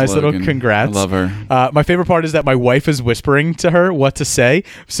nice Logan. little congrats. I love her. My favorite part is that my wife is whispering to her what to say.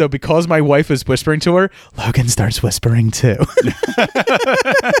 So because my wife is whispering to her, Logan starts whispering too.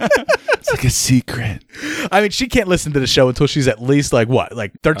 It's like a secret. I mean, she can't listen to the show until she's at least like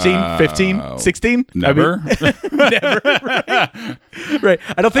 13, 15, 16? Never. Never. Right.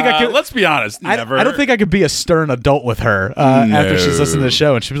 I don't think I could. Let's be honest. Never. I don't think I could be a stern adult with her after she's listened to the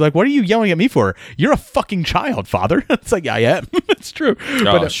show, and she'd be like, "What are you yelling at me for? You're a fucking child, father." It's like, yeah, I am. It's true.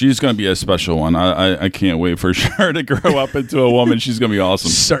 But she's going to be a special one. I can't wait for her to grow up into a woman. She's going to be awesome.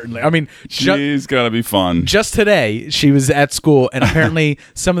 Certainly. I mean, she's going to be fun. Just today, she was at school, and apparently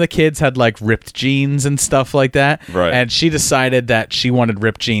some of the kids had like ripped jeans and stuff like that. Right. And she decided that she wanted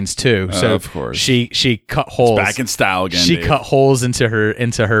ripped jeans too. So of course, she cut holes. It's back in style again. She Dave. cut holes into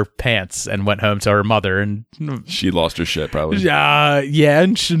her pants and went home to her mother, and she lost her shit probably. Yeah,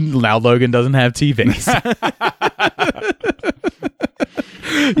 and now Logan doesn't have TVs.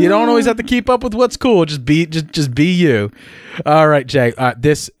 You don't always have to keep up with what's cool. Just be you. All right, Jay.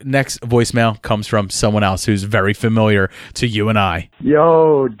 This next voicemail comes from someone else who's very familiar to you and I.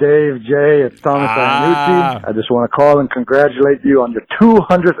 Yo, Dave, Jay, it's Thomas Iannucci. I just want to call and congratulate you on your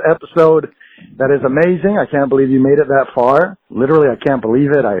 200th episode. That is amazing. I can't believe you made it that far. Literally, I can't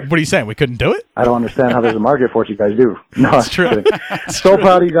believe it. What are you saying? We couldn't do it? I don't understand how there's a market for what you guys do. No, it's true. So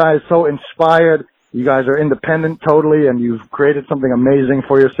proud of you guys. So inspired. You guys are independent totally, and you've created something amazing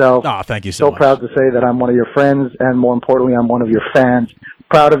for yourself. Oh, thank you so much. So proud to say that I'm one of your friends, and more importantly, I'm one of your fans.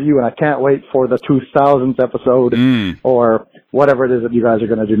 Proud of you, and I can't wait for the 2000th episode or whatever it is that you guys are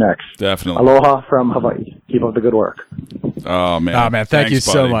going to do next. Definitely. Aloha from Hawaii. Keep up the good work. Oh, man. Thank Thanks, you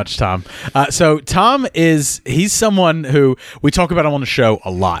so buddy. much, Tom. So Tom he's someone who we talk about him on the show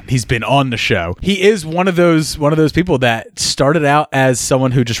a lot. He's been on the show. He is one of those people that started out as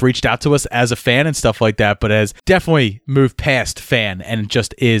someone who just reached out to us as a fan and stuff like that, but has definitely moved past fan and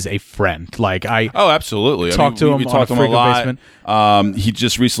just is a friend. Like absolutely. Talk to him. We talked to him a lot. He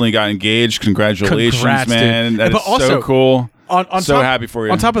just recently got engaged. Congratulations, Congrats, man. Dude. That But is also, so cool. So top, happy for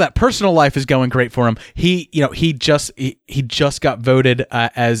you. On top of that, personal life is going great for him. He just got voted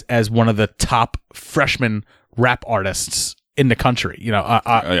as one of the top freshman rap artists in the country.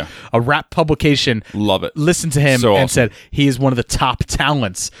 A rap publication love it. Listened to him and said he is one of the top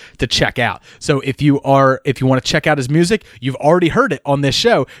talents to check out. So if you want to check out his music, you've already heard it on this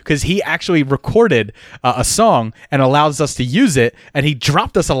show because he actually recorded a song and allows us to use it, and he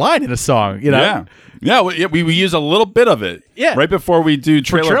dropped us a line in a song. Yeah, we use a little bit of it. Yeah. Right before we do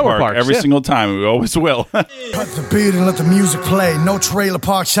Trailer Park Parks, every single time. We always will. Cut the beat and let the music play. No Trailer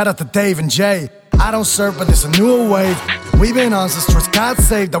Park. Shout out to Dave and Jay. I don't serve, but there's a newer wave. We've been on since towards God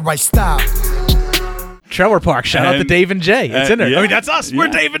Save the Right Style. Trailer Park. Shout out to Dave and Jay. It's in there. Yeah. I mean, that's us. We're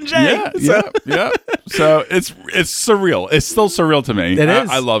Dave and Jay. Yeah. So it's surreal. It's still surreal to me. It is.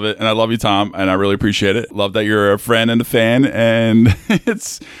 I love it, and I love you, Tom, and I really appreciate it. Love that you're a friend and a fan, and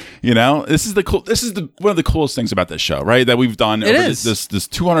it's this is one of the coolest things about this show, right? That we've done over this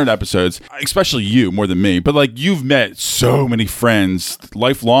 200 episodes, especially you more than me, but like you've met so many friends,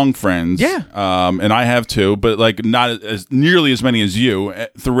 lifelong friends. Yeah. And I have too, but like not as nearly as many as you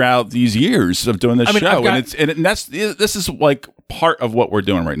throughout these years of doing this show. This is like part of what we're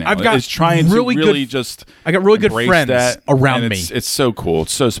doing right now. I've got is trying really to really good, just I got really good embrace friends that, around and me. It's so cool.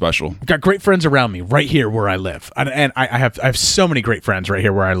 It's so special. I've got great friends around me right here where I live, and I have so many great friends right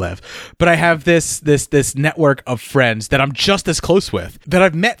here where I live. But I have this network of friends that I'm just as close with that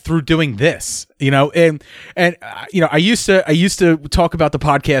I've met through doing this. And I used to talk about the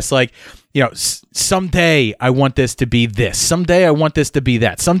podcast like someday I want this to be this. Someday I want this to be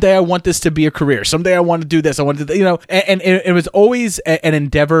that. Someday I want this to be a career. Someday I want to do this. I want to, and it was always an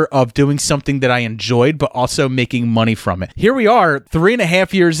endeavor of doing something that I enjoyed, but also making money from it. Here we are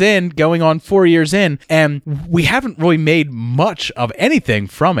 3.5 years in, going on 4 years in, and we haven't really made much of anything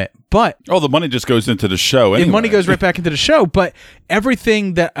from it. But the money just goes into the show anyway. The money goes right back into the show, but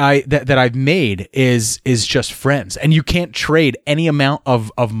everything that I've made is just friends, and you can't trade any amount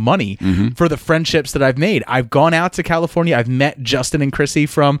of money for the friendships that I've made. I've gone out to California. I've met Justin and Chrissy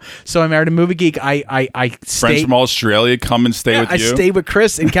from So I Married a Movie Geek. Friends from Australia come and stay with you. I stayed with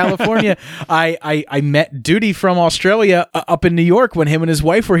Chris in California. I met Duty from Australia up in New York when him and his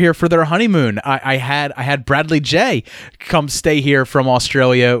wife were here for their honeymoon. I had Bradley J come stay here from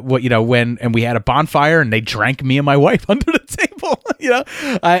Australia. When we had a bonfire and they drank me and my wife under the table,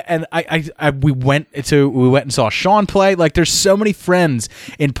 we went and saw Sean play. Like, there's so many friends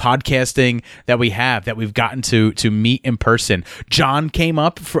in podcasting that we've gotten to meet in person. John came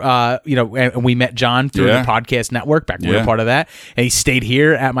up, and we met John through the podcast network back when we were part of that, and he stayed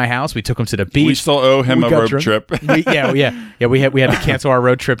here at my house. We took him to the beach. We still owe him a road trip. We had to cancel our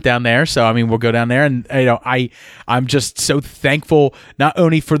road trip down there. So I mean, we'll go down there, and I'm just so thankful not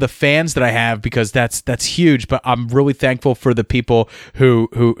only for the fans that I have, because that's huge, but I'm really thankful for the people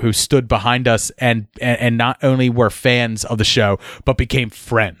who stood behind us and not only were fans of the show, but became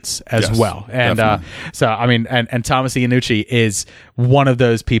friends as well. And so I mean, and Thomas Iannucci is one of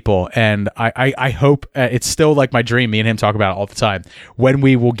those people, and I hope it's still like my dream. Me and him talk about it all the time. When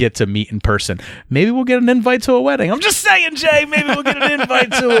we will get to meet in person, maybe we'll get an invite to a wedding. I'm just saying, Jay. Maybe we'll get an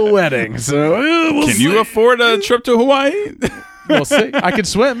invite to a wedding. So can you afford a trip to Hawaii? We'll see. I can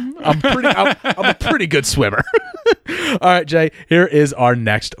swim. I'm a pretty good swimmer. All right, Jay, here is our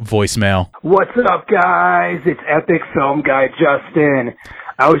next voicemail. What's up, guys? It's Epic Film Guy Justin.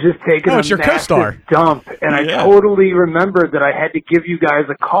 I was just taking a it's your co-star. dump, and I totally remembered that I had to give you guys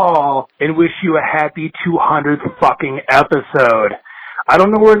a call and wish you a happy 200th fucking episode. I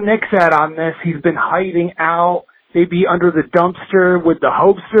don't know where Nick's at on this. He's been hiding out, maybe under the dumpster with the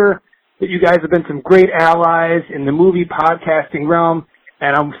hopester. That you guys have been some great allies in the movie podcasting realm,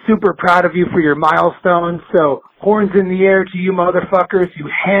 and I'm super proud of you for your milestone. So, horns in the air to you motherfuckers, you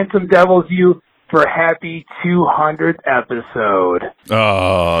handsome devils, you, for a happy 200th episode.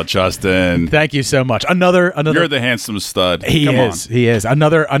 Oh, Justin. Thank you so much. Another You're the handsome stud. He is.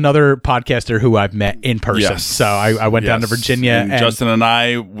 Another podcaster who I've met in person. Yes. So I went down to Virginia. And Justin and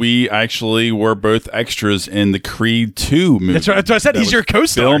I, we actually were both extras in the Creed 2 movie. That's what I said. He's your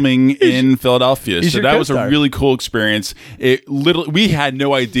co-star. Filming in Philadelphia. He's So that was a really cool experience. We had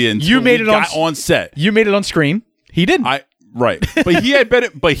no idea until we got on set. You made it on screen. He didn't. Right. But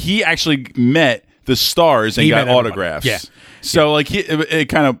he actually met the stars and got autographs. Yeah. So like it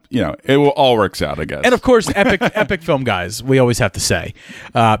kind of, it all works out, I guess. And of course, epic film guys, we always have to say,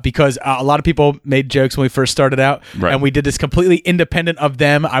 because a lot of people made jokes when we first started out, and we did this completely independent of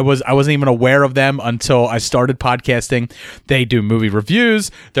them. I wasn't even aware of them until I started podcasting. They do movie reviews.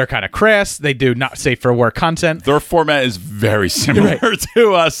 They're kind of crass. They do not safe for work content. Their format is very similar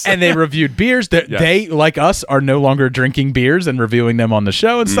to us. And they reviewed beers. They, like us, are no longer drinking beers and reviewing them on the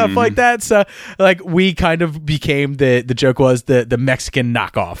show and stuff like that. So like we kind of became the joke was the Mexican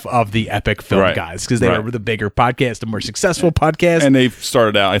knockoff of the Epic Film guys, because they were the bigger podcast, the more successful podcast, and they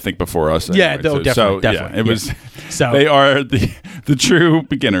started out, I think, before us. Anyway. Definitely. It was. So they are the true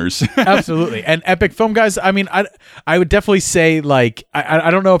beginners. Absolutely. And Epic Film guys, I mean, I would definitely say, like, I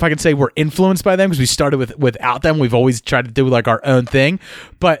don't know if I can say we're influenced by them, because we started without them. We've always tried to do like our own thing,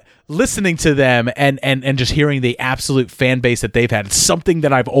 but listening to them and just hearing the absolute fan base that they've had, it's something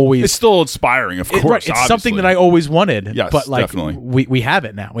that I've always... It's still inspiring, of course. It's something that I always wanted. Yes, but like, definitely. We have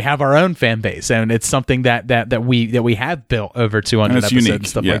it now. We have our own fan base, and it's something that we have built over 200 episodes unique. And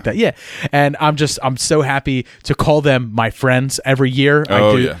stuff like that. Yeah. And I'm so happy to call them my friends every year.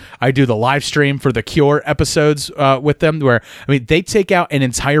 I do the live stream for the Cure episodes with them, where, I mean, they take out an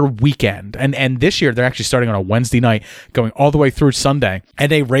entire weekend, and this year they're actually starting on a Wednesday night, going all the way through Sunday, and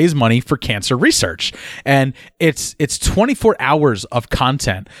they raise money for cancer research, and it's 24 hours of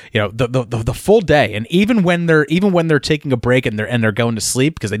content, the full day. And even when they're taking a break and they're going to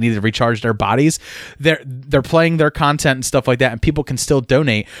sleep because they need to recharge their bodies, they're playing their content and stuff like that, and people can still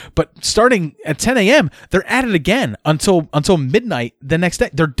donate. But starting at 10 a.m. they're at it again until midnight the next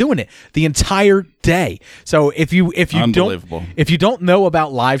day. They're doing it the entire day. So if you don't know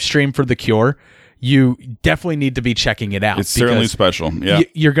about live stream for the Cure, you definitely need to be checking it out. It's certainly special. Yeah.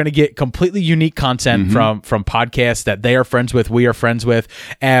 You're going to get completely unique content from podcasts that they are friends with, we are friends with,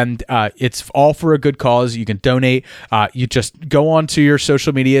 and it's all for a good cause. You can donate. You just go on to your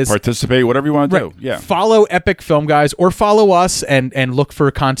social medias. Participate, whatever you want to do. Yeah. Follow Epic Film Guys or follow us and look for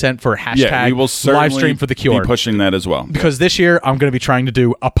content for hashtag we will certainly live stream for the cure. Be pushing that as well. Because this year I'm going to be trying to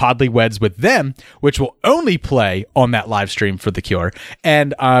do a Podly Weds with them, which will only play on that live stream for the cure.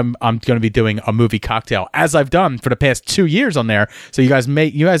 And I'm going to be doing a movie cocktail as I've done for the past 2 years on there. So you guys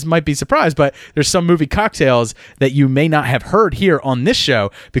might be surprised, but there's some movie cocktails that you may not have heard here on this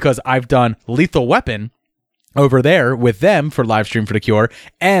show because I've done Lethal Weapon over there with them for live stream for the cure,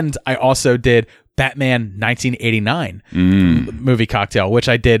 and I also did Batman 1989 movie cocktail, which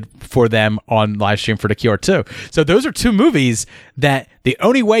I did for them on live stream for the cure too. So those are two movies that the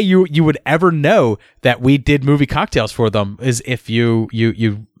only way you would ever know that we did movie cocktails for them is if you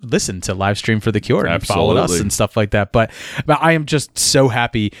listen to live stream for the cure and followed us and stuff like that. But I am just so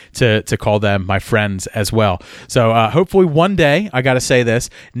happy to call them my friends as well. So hopefully one day, I got to say this,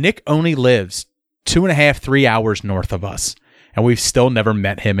 Nick only lives 2.5-3 hours north of us, and we've still never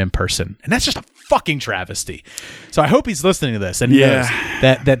met him in person, and that's just a fucking travesty. So I hope he's listening to this and knows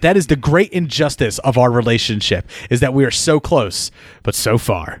that is the great injustice of our relationship, is that we are so close but so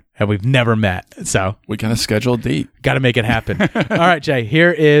far, and we've never met. So we gotta schedule a date. Got to make it happen. All right, Jay.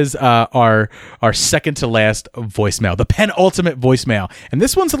 Here is our second to last voicemail, the penultimate voicemail, and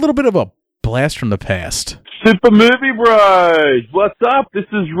this one's a little bit of a blast from the past. Super Movie Bros, what's up? This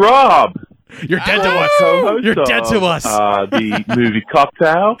is Rob. You're dead to us. You're dead to us. The movie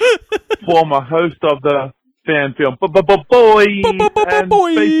cocktail, former host of the fan film boys, and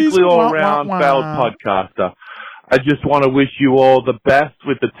basically all around failed podcaster. I just want to wish you all the best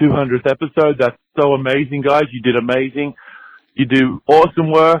with the 200th episode. That's so amazing, guys. You did amazing. You do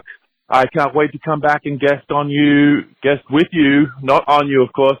awesome work. I can't wait to come back and guest with you. Not on you,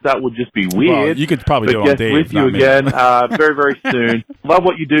 of course. That would just be weird. Well, you could probably do it on Dave. With you again, very, very soon. Love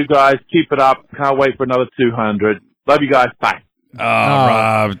what you do, guys. Keep it up. Can't wait for another 200. Love you guys. Bye.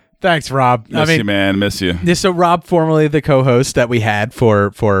 Rob. Thanks, Rob. Miss you, man. Miss you. So Rob, formerly the co-host that we had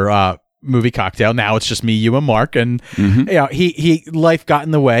for movie cocktail. Now it's just me, you, and Mark, and he life got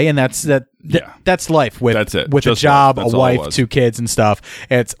in the way, and that's life with with a job, a wife, 2 kids, and stuff.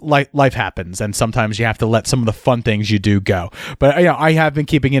 It's life happens, and sometimes you have to let some of the fun things you do go. But I have been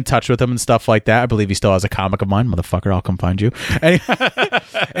keeping in touch with him and stuff like that. I believe he still has a comic of mine, motherfucker. I'll come find you.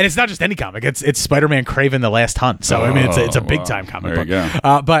 And it's not just any comic. It's Spider-Man: Kraven the Last Hunt. So I mean, it's a big time comic book.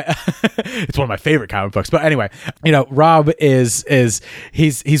 But it's one of my favorite comic books. But anyway, Rob is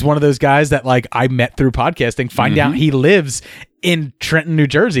he's one of those guys that like I met through podcasting. Find out he lives in Trenton, New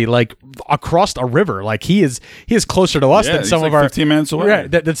Jersey, like across a river. Like he is closer to us than some of our 15 minutes away.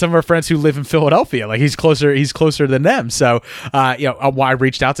 Than some of our friends who live in Philadelphia. Like he's closer than them. So I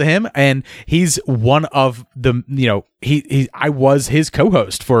reached out to him, and he's one of the I was his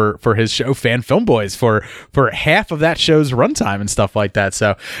co-host for his show Fan Film Boys for half of that show's runtime and stuff like that.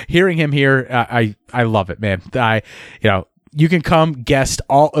 So hearing him here, I love it, man. You can come guest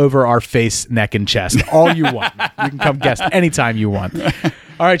all over our face, neck, and chest all you want. You can come guest anytime you want.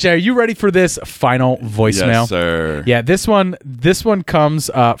 All right, Jay, are you ready for this final voicemail? Yes, sir. Yeah, this one comes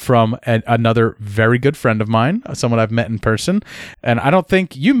from another very good friend of mine, someone I've met in person. And I don't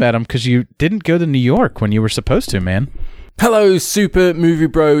think you met him because you didn't go to New York when you were supposed to, man. Hello, Super Movie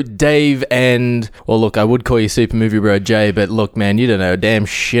Bro Dave, and, well, look, I would call you Super Movie Bro Jay, but look, man, you don't know damn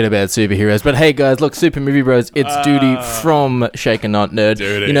shit about superheroes. But hey, guys, look, Super Movie Bros, it's Duty from Shake and Not Nerd.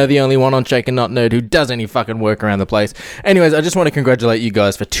 Duty. The only one on Shake and Not Nerd who does any fucking work around the place. Anyways, I just want to congratulate you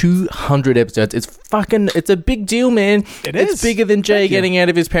guys for 200 episodes. It's a big deal, man. It's bigger than Jay getting out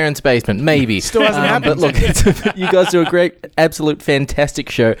of his parents' basement, maybe. Still hasn't happened. But look, you guys do a great, absolute, fantastic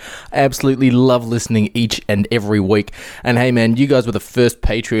show. I absolutely love listening each and every week. And hey, man, you guys were the first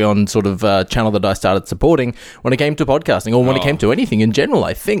Patreon sort of channel that I started supporting when it came to podcasting, or when it came to anything in general.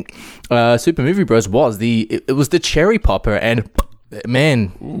 I think Super Movie Bros was the cherry popper, and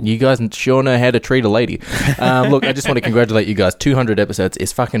man, you guys sure know how to treat a lady. Look, I just want to congratulate you guys. 200 episodes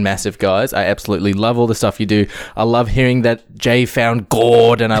is fucking massive, guys. I absolutely love all the stuff you do. I love hearing that Jay found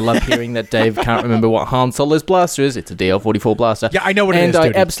Gord, and I love hearing that Dave can't remember what Han Solo's blaster is. It's a DL-44 blaster. Yeah, I know what it is, And I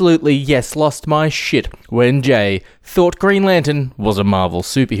dude. absolutely, lost my shit when Jay thought Green Lantern was a Marvel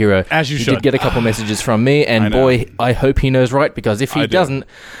superhero. As you he should. did get a couple messages from me, and boy, I hope he knows right, because if he doesn't,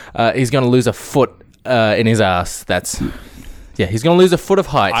 he's going to lose a foot in his ass. Yeah, he's going to lose a foot of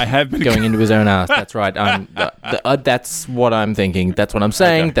height. I have been going into his own ass. That's right. That's what I'm thinking. That's what I'm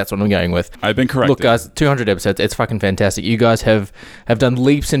saying. Okay. That's what I'm going with. I've been corrected. Look, guys, 200 episodes. It's fucking fantastic. You guys have done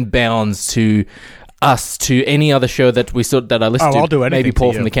leaps and bounds to us to any other show that I listen to. I'll do anything. Maybe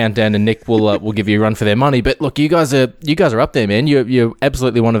Paul from the Countdown and Nick will give you a run for their money. But look, you guys are up there, man. You're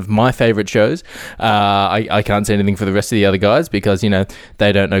absolutely one of my favorite shows. I can't say anything for the rest of the other guys because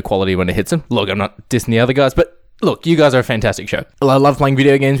they don't know quality when it hits them. Look, I'm not dissing the other guys, but look, you guys are a fantastic show. I love playing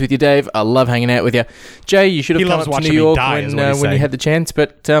video games with you, Dave. I love hanging out with you. Jay, you should have come up to New York when you had the chance,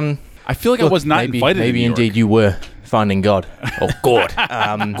 but I feel like I was not invited. Maybe indeed you were finding God or God,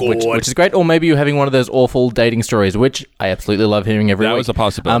 which is great. Or maybe you're having one of those awful dating stories, which I absolutely love hearing every week. That was a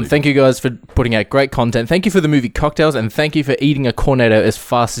possibility. Thank you guys for putting out great content. Thank you for the movie Cocktails, and thank you for eating a Cornetto as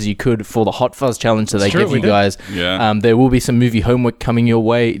fast as you could for the Hot Fuzz challenge that they give you guys. Yeah. There will be some movie homework coming your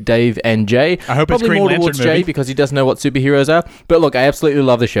way, Dave and Jay. I hope probably it's Green more Lantern towards movie. Jay because he does know what superheroes are. But look, I absolutely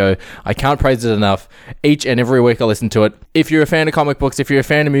love the show. I can't praise it enough. Each and every week I listen to it. If you're a fan of comic books, if you're a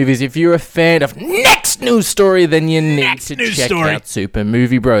fan of movies, if you're a fan of next news story, then you need to check out Super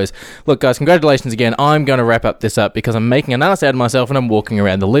Movie Bros. Look, guys, congratulations again. I'm going to wrap up this up because I'm making an ass out of myself and I'm walking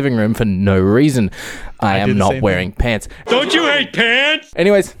around the living room for no reason. I am not wearing pants. Don't you hate pants?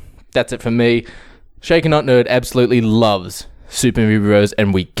 Anyways, that's it for me. Shaken Not Nerd absolutely loves Super Movie Bros,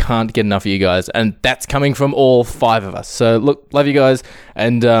 and we can't get enough of you guys, and that's coming from all 5 of us. So look, love you guys,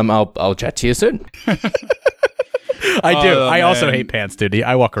 and I'll chat to you soon. I do. I also hate pants, dude.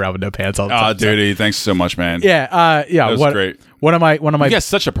 I walk around with no pants all the time. Dude, thanks so much, man. Yeah, that was great. One of my. You got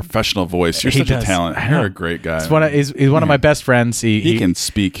such a professional voice. You're such a talent. You're a great guy. He's one of my best friends. He can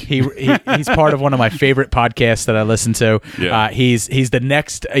speak. He's part of one of my favorite podcasts that I listen to. Yeah. He's the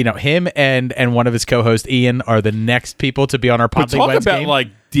next. Him and one of his co-hosts Ian are the next people to be on our podcast. Talk about like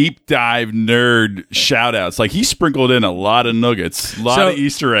deep dive nerd shout outs. Like he sprinkled in a lot of nuggets, a lot of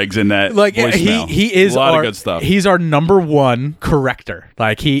Easter eggs in that voicemail. He is a lot of good stuff. He's our number one corrector.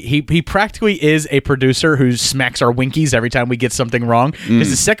 Like he practically is a producer who smacks our winkies every time we get something wrong. Because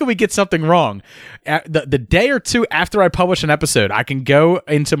the second we get something wrong, the day or two after I publish an episode, I can go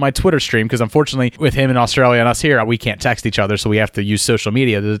into my Twitter stream because unfortunately with him in Australia and us here, we can't text each other, so we have to use social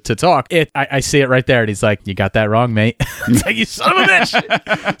media to talk. I see it right there, and he's like, "You got that wrong, mate." It's like, "You son of a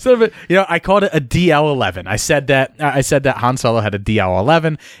bitch." So, I called it a DL-11. I said that Han Solo had a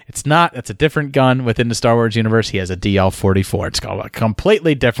DL-11. It's not. It's a different gun within the Star Wars universe. He has a DL-44. It's called a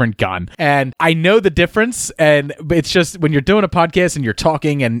completely different gun. And I know the difference, and it's just when you're doing a podcast and you're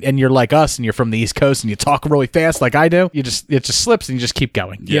talking and you're like us and you're from the East Coast and you talk really fast like I do, it just slips and you just keep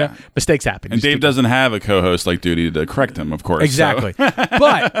going. Yeah. Mistakes happen. And Dave doesn't have a co-host like Duty to correct him, of course. Exactly. So.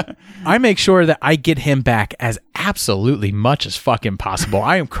 But I make sure that I get him back as absolutely much as fucking possible.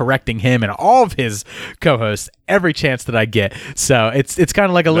 I am correcting him and all of his co-hosts every chance that I get. So it's kind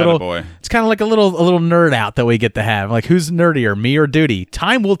of like a little nerd out that we get to have. Like, who's nerdier, me or Duty?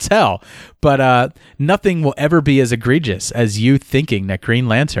 Time will tell. But nothing will ever be as egregious as you thinking that Green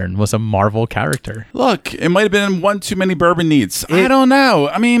Lantern was a Marvel character. Look, it might have been one too many bourbon neats. I don't know.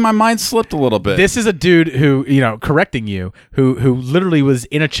 I mean, my mind slipped a little bit. This is a dude who, correcting you, who literally was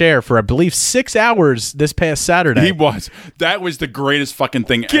in a chair for, I believe, 6 hours this past Saturday. He was. That was the greatest fucking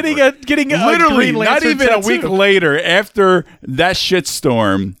thing getting ever. Getting a literally, Green Lantern not even tattoo. A week later, after that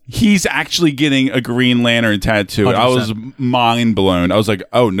shitstorm, he's actually getting a Green Lantern tattoo. 100%. I was mind blown. I was like,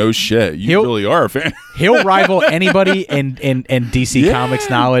 oh, no shit. You really are a fan. He'll rival anybody in DC Comics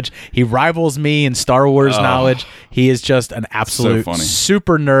knowledge. He rivals me in Star Wars knowledge. He is just an absolute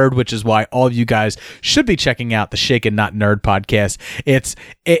super nerd, which is why all of you guys should be checking out the Shaken Not Nerd podcast.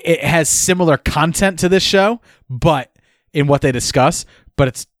 It has similar content to this show, but in what they discuss, but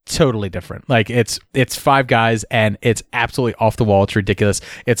it's totally different. Like it's 5 guys and it's absolutely off the wall. It's ridiculous.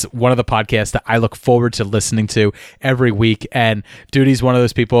 It's one of the podcasts that I look forward to listening to every week. And Duty's one of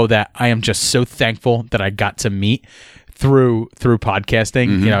those people that I am just so thankful that I got to meet through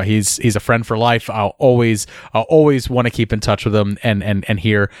podcasting. Mm-hmm. He's a friend for life. I'll always want to keep in touch with him and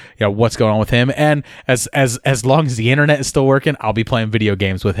hear what's going on with him. And as long as the internet is still working, I'll be playing video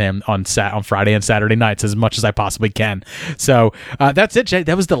games with him on Friday and Saturday nights as much as I possibly can. So that's it, Jay.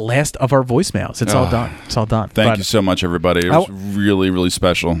 That was the last of our voicemails. It's all done. It's all done. Thank you so much, everybody. It was really, really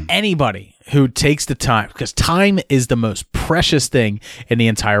special. Anybody who takes the time, because time is the most precious thing in the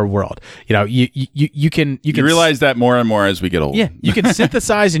entire world. You know, you can realize that more and more as we get older. Yeah, you can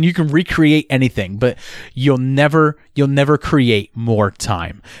synthesize and you can recreate anything, but you'll never create more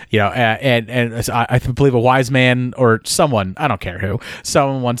time. You know, and I believe a wise man or someone, I don't care who,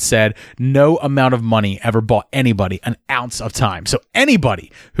 someone once said, no amount of money ever bought anybody an ounce of time. So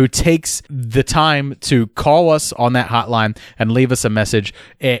anybody who takes the time to call us on that hotline and leave us a message,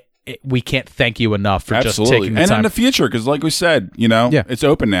 we can't thank you enough for just taking the time. And in the future, because like we said, you know, it's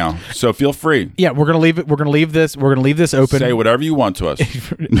open now, so feel free. Yeah, we're gonna leave it. We're gonna leave this open. Say whatever you want to us.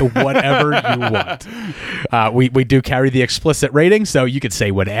 Whatever you want. We do carry the explicit rating, so you can say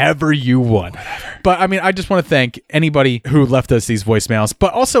whatever you want. But I mean, I just want to thank anybody who left us these voicemails,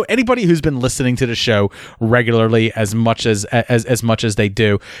 but also anybody who's been listening to the show regularly as much as much as they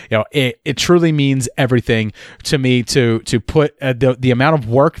do. You know, it truly means everything to me to put the amount of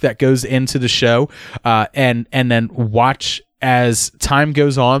work that goes into the show, and then watch as time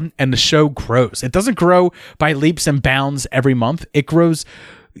goes on and the show grows. It doesn't grow by leaps and bounds every month. It grows,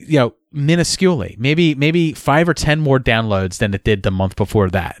 you know, minusculely, maybe 5 or 10 more downloads than it did the month before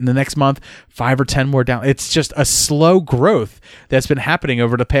that, and the next month 5 or 10 more down. It's just a slow growth that's been happening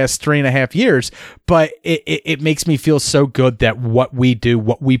over the past 3.5 years, but it makes me feel so good that what we do,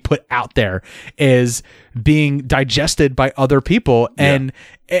 what we put out there, is being digested by other people, and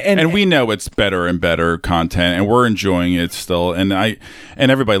we know it's better and better content, and we're enjoying it still. And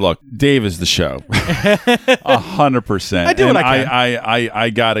everybody, look, Dave is the show, 100%. I do what I can. I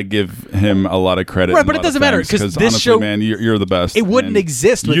gotta give him a lot of credit, right? But it doesn't matter because this honestly, show, man, you're the best. It wouldn't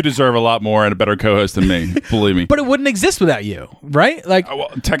exist. You deserve a lot more and a better co-host than me, believe me. But it wouldn't exist without you, right? Like, well,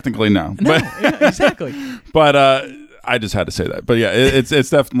 technically, no. No, yeah, exactly. But I just had to say that. But yeah, it's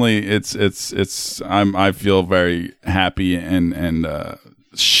definitely I feel very happy and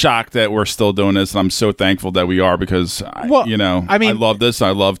shocked that we're still doing this, and I'm so thankful that we are, because I love this.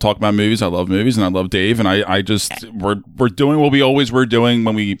 I love talking about movies. I love movies, and I love Dave, and we're doing what we always were doing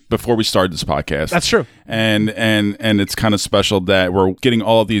before we started this podcast. That's true. And it's kind of special that we're getting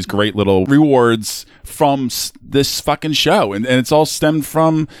all of these great little rewards from this fucking show, and it's all stemmed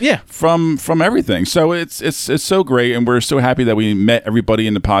from everything. So it's so great, and we're so happy that we met everybody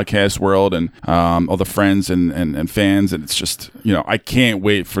in the podcast world, and all the friends and fans, and it's just, you know, I can't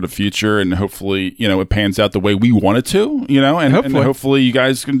wait for the future, and hopefully, you know, it pans out the way we want it to, you know, and hopefully you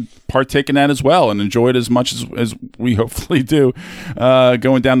guys can partake in that as well and enjoy it as much as we hopefully do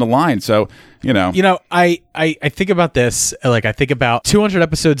going down the line. So you know, I think about this, like I think about 200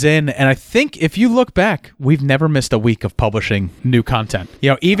 episodes in, and I think if you look back, we've never missed a week of publishing new content.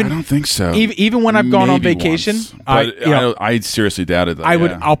 You know, even I don't think so. Even when I've gone on vacation, once, I seriously doubted that.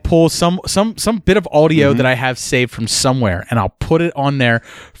 I'll pull some bit of audio that I have saved from somewhere, and I'll put it on there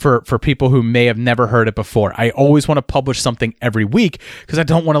for people who may have never heard it before. I always want to publish something every week because I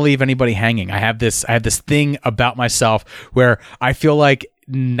don't want to leave anybody hanging. I have this thing about myself where I feel like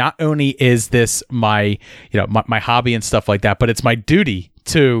not only is this my hobby and stuff like that, but it's my duty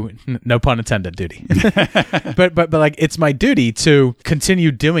to, no pun intended, duty, but like it's my duty to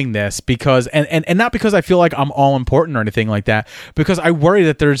continue doing this because, and not because I feel like I'm all important or anything like that, because I worry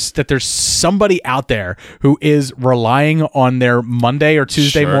that there's somebody out there who is relying on their Monday or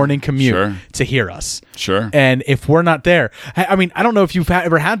Tuesday morning commute to hear us. Sure. And if we're not there, I mean, I don't know if you've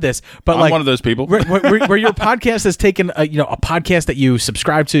ever had this, but I'm like one of those people where your podcast has taken a podcast that you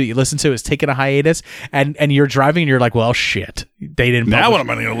subscribe to, you listen to, has taken a hiatus, and you're driving and you're like, well, shit, they didn't. Now what am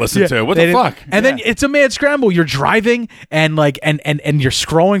I going to listen to? What the fuck? And then it's a mad scramble. You're driving and like and you're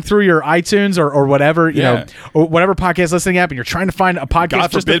scrolling through your iTunes or whatever, you know, or whatever podcast listening app, and you're trying to find a podcast.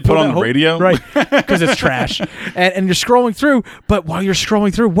 God forbid, put on the radio, right? Because it's trash. And you're scrolling through, but while you're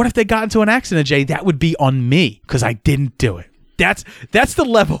scrolling through, what if they got into an accident, Jay? That would be on me because I didn't do it. That's the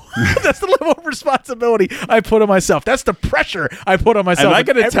level. That's the level of responsibility I put on myself. That's the pressure I put on myself. And I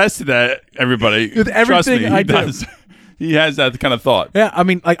can attest to that, everybody. With everything Trust me, I do. does. He has that kind of thought. Yeah, I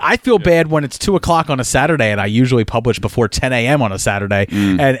mean, like I feel bad when it's 2:00 on a Saturday, and I usually publish before 10 a.m. on a Saturday,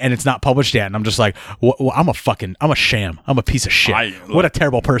 and it's not published yet, and I'm just like, I'm a sham. I'm a piece of shit. What a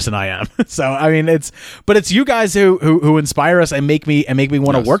terrible person I am. So I mean, it's you guys who inspire us and make me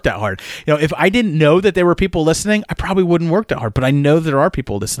want to work that hard. You know, if I didn't know that there were people listening, I probably wouldn't work that hard. But I know there are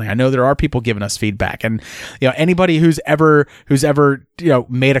people listening. I know there are people giving us feedback, and you know, anybody who's ever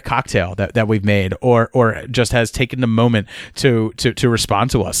made a cocktail that we've made, or just has taken the moment moment to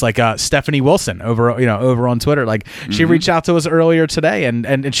respond to us. Like Stephanie Wilson over on Twitter. Like she reached out to us earlier today,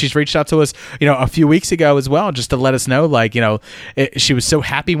 and she's reached out to us, a few weeks ago as well, just to let us know, like, she was so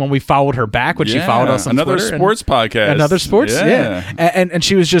happy when we followed her back when she followed us on another Twitter. Sports podcast. Another sports, yeah. And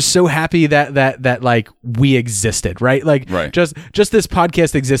she was just so happy that like we existed, right? Like just this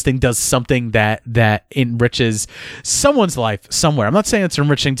podcast existing does something that enriches someone's life somewhere. I'm not saying it's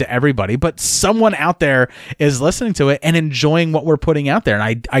enriching to everybody, but someone out there is listening to it and enjoying what we're putting out there.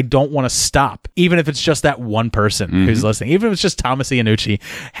 And I don't want to stop, even if it's just that one person who's listening, even if it's just Thomas Iannucci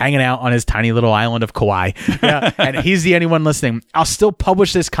hanging out on his tiny little island of Kauai, and he's the only one listening. I'll still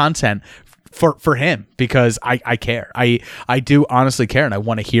publish this content for him because I care. I do honestly care, and I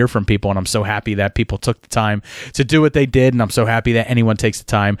want to hear from people, and I'm so happy that people took the time to do what they did, and I'm so happy that anyone takes the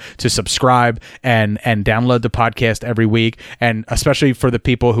time to subscribe and download the podcast every week, and especially for the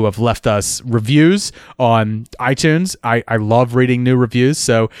people who have left us reviews on iTunes. I love reading new reviews,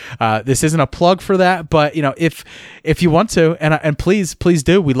 so this isn't a plug for that, but if you want to, and please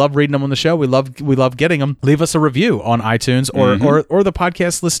do, we love reading them on the show. We love getting them. Leave us a review on iTunes or the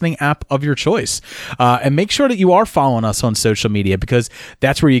podcast listening app of your choice, and make sure that you are following us on social media, because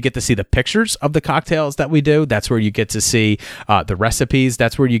that's where you get to see the pictures of the cocktails that we do. That's where you get to see the recipes.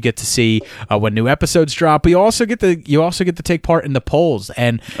 That's where you get to see when new episodes drop. But you also get to take part in the polls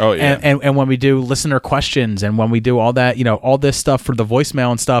and when we do listener questions, and when we do all that, all this stuff for the voicemail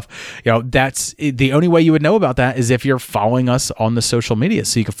and stuff. That's the only way you would know about that is if you're following us on the social media.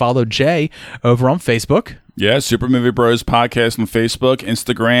 So you can follow Jay over on Facebook. Yeah, Super Movie Bros Podcast on Facebook,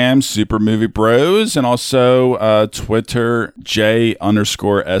 Instagram, Super Movie Bros, and also Twitter,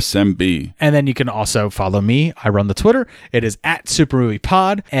 J_SMB. And then you can also follow me. I run the Twitter. It is at Super Movie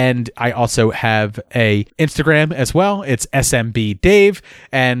Pod. And I also have a Instagram as well. It's SMB Dave.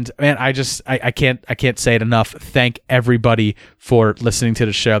 And man, I can't say it enough. Thank everybody for listening to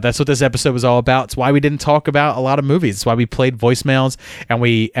the show. That's what this episode was all about. It's why we didn't talk about a lot of movies. It's why we played voicemails, and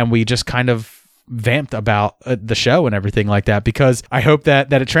we just kind of vamped about the show and everything like that, because I hope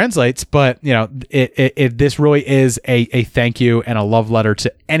that it translates. But this really is a thank you and a love letter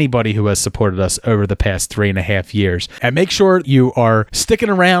to anybody who has supported us over the past 3.5 years. And make sure you are sticking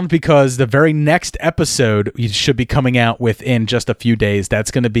around, because the very next episode should be coming out within just a few days.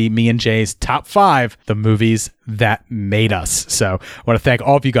 That's going to be me and Jay's top 5, the movies that made us. So I want to thank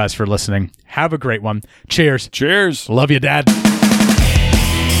all of you guys for listening. Have a great one. Cheers. Cheers. Love you, Dad.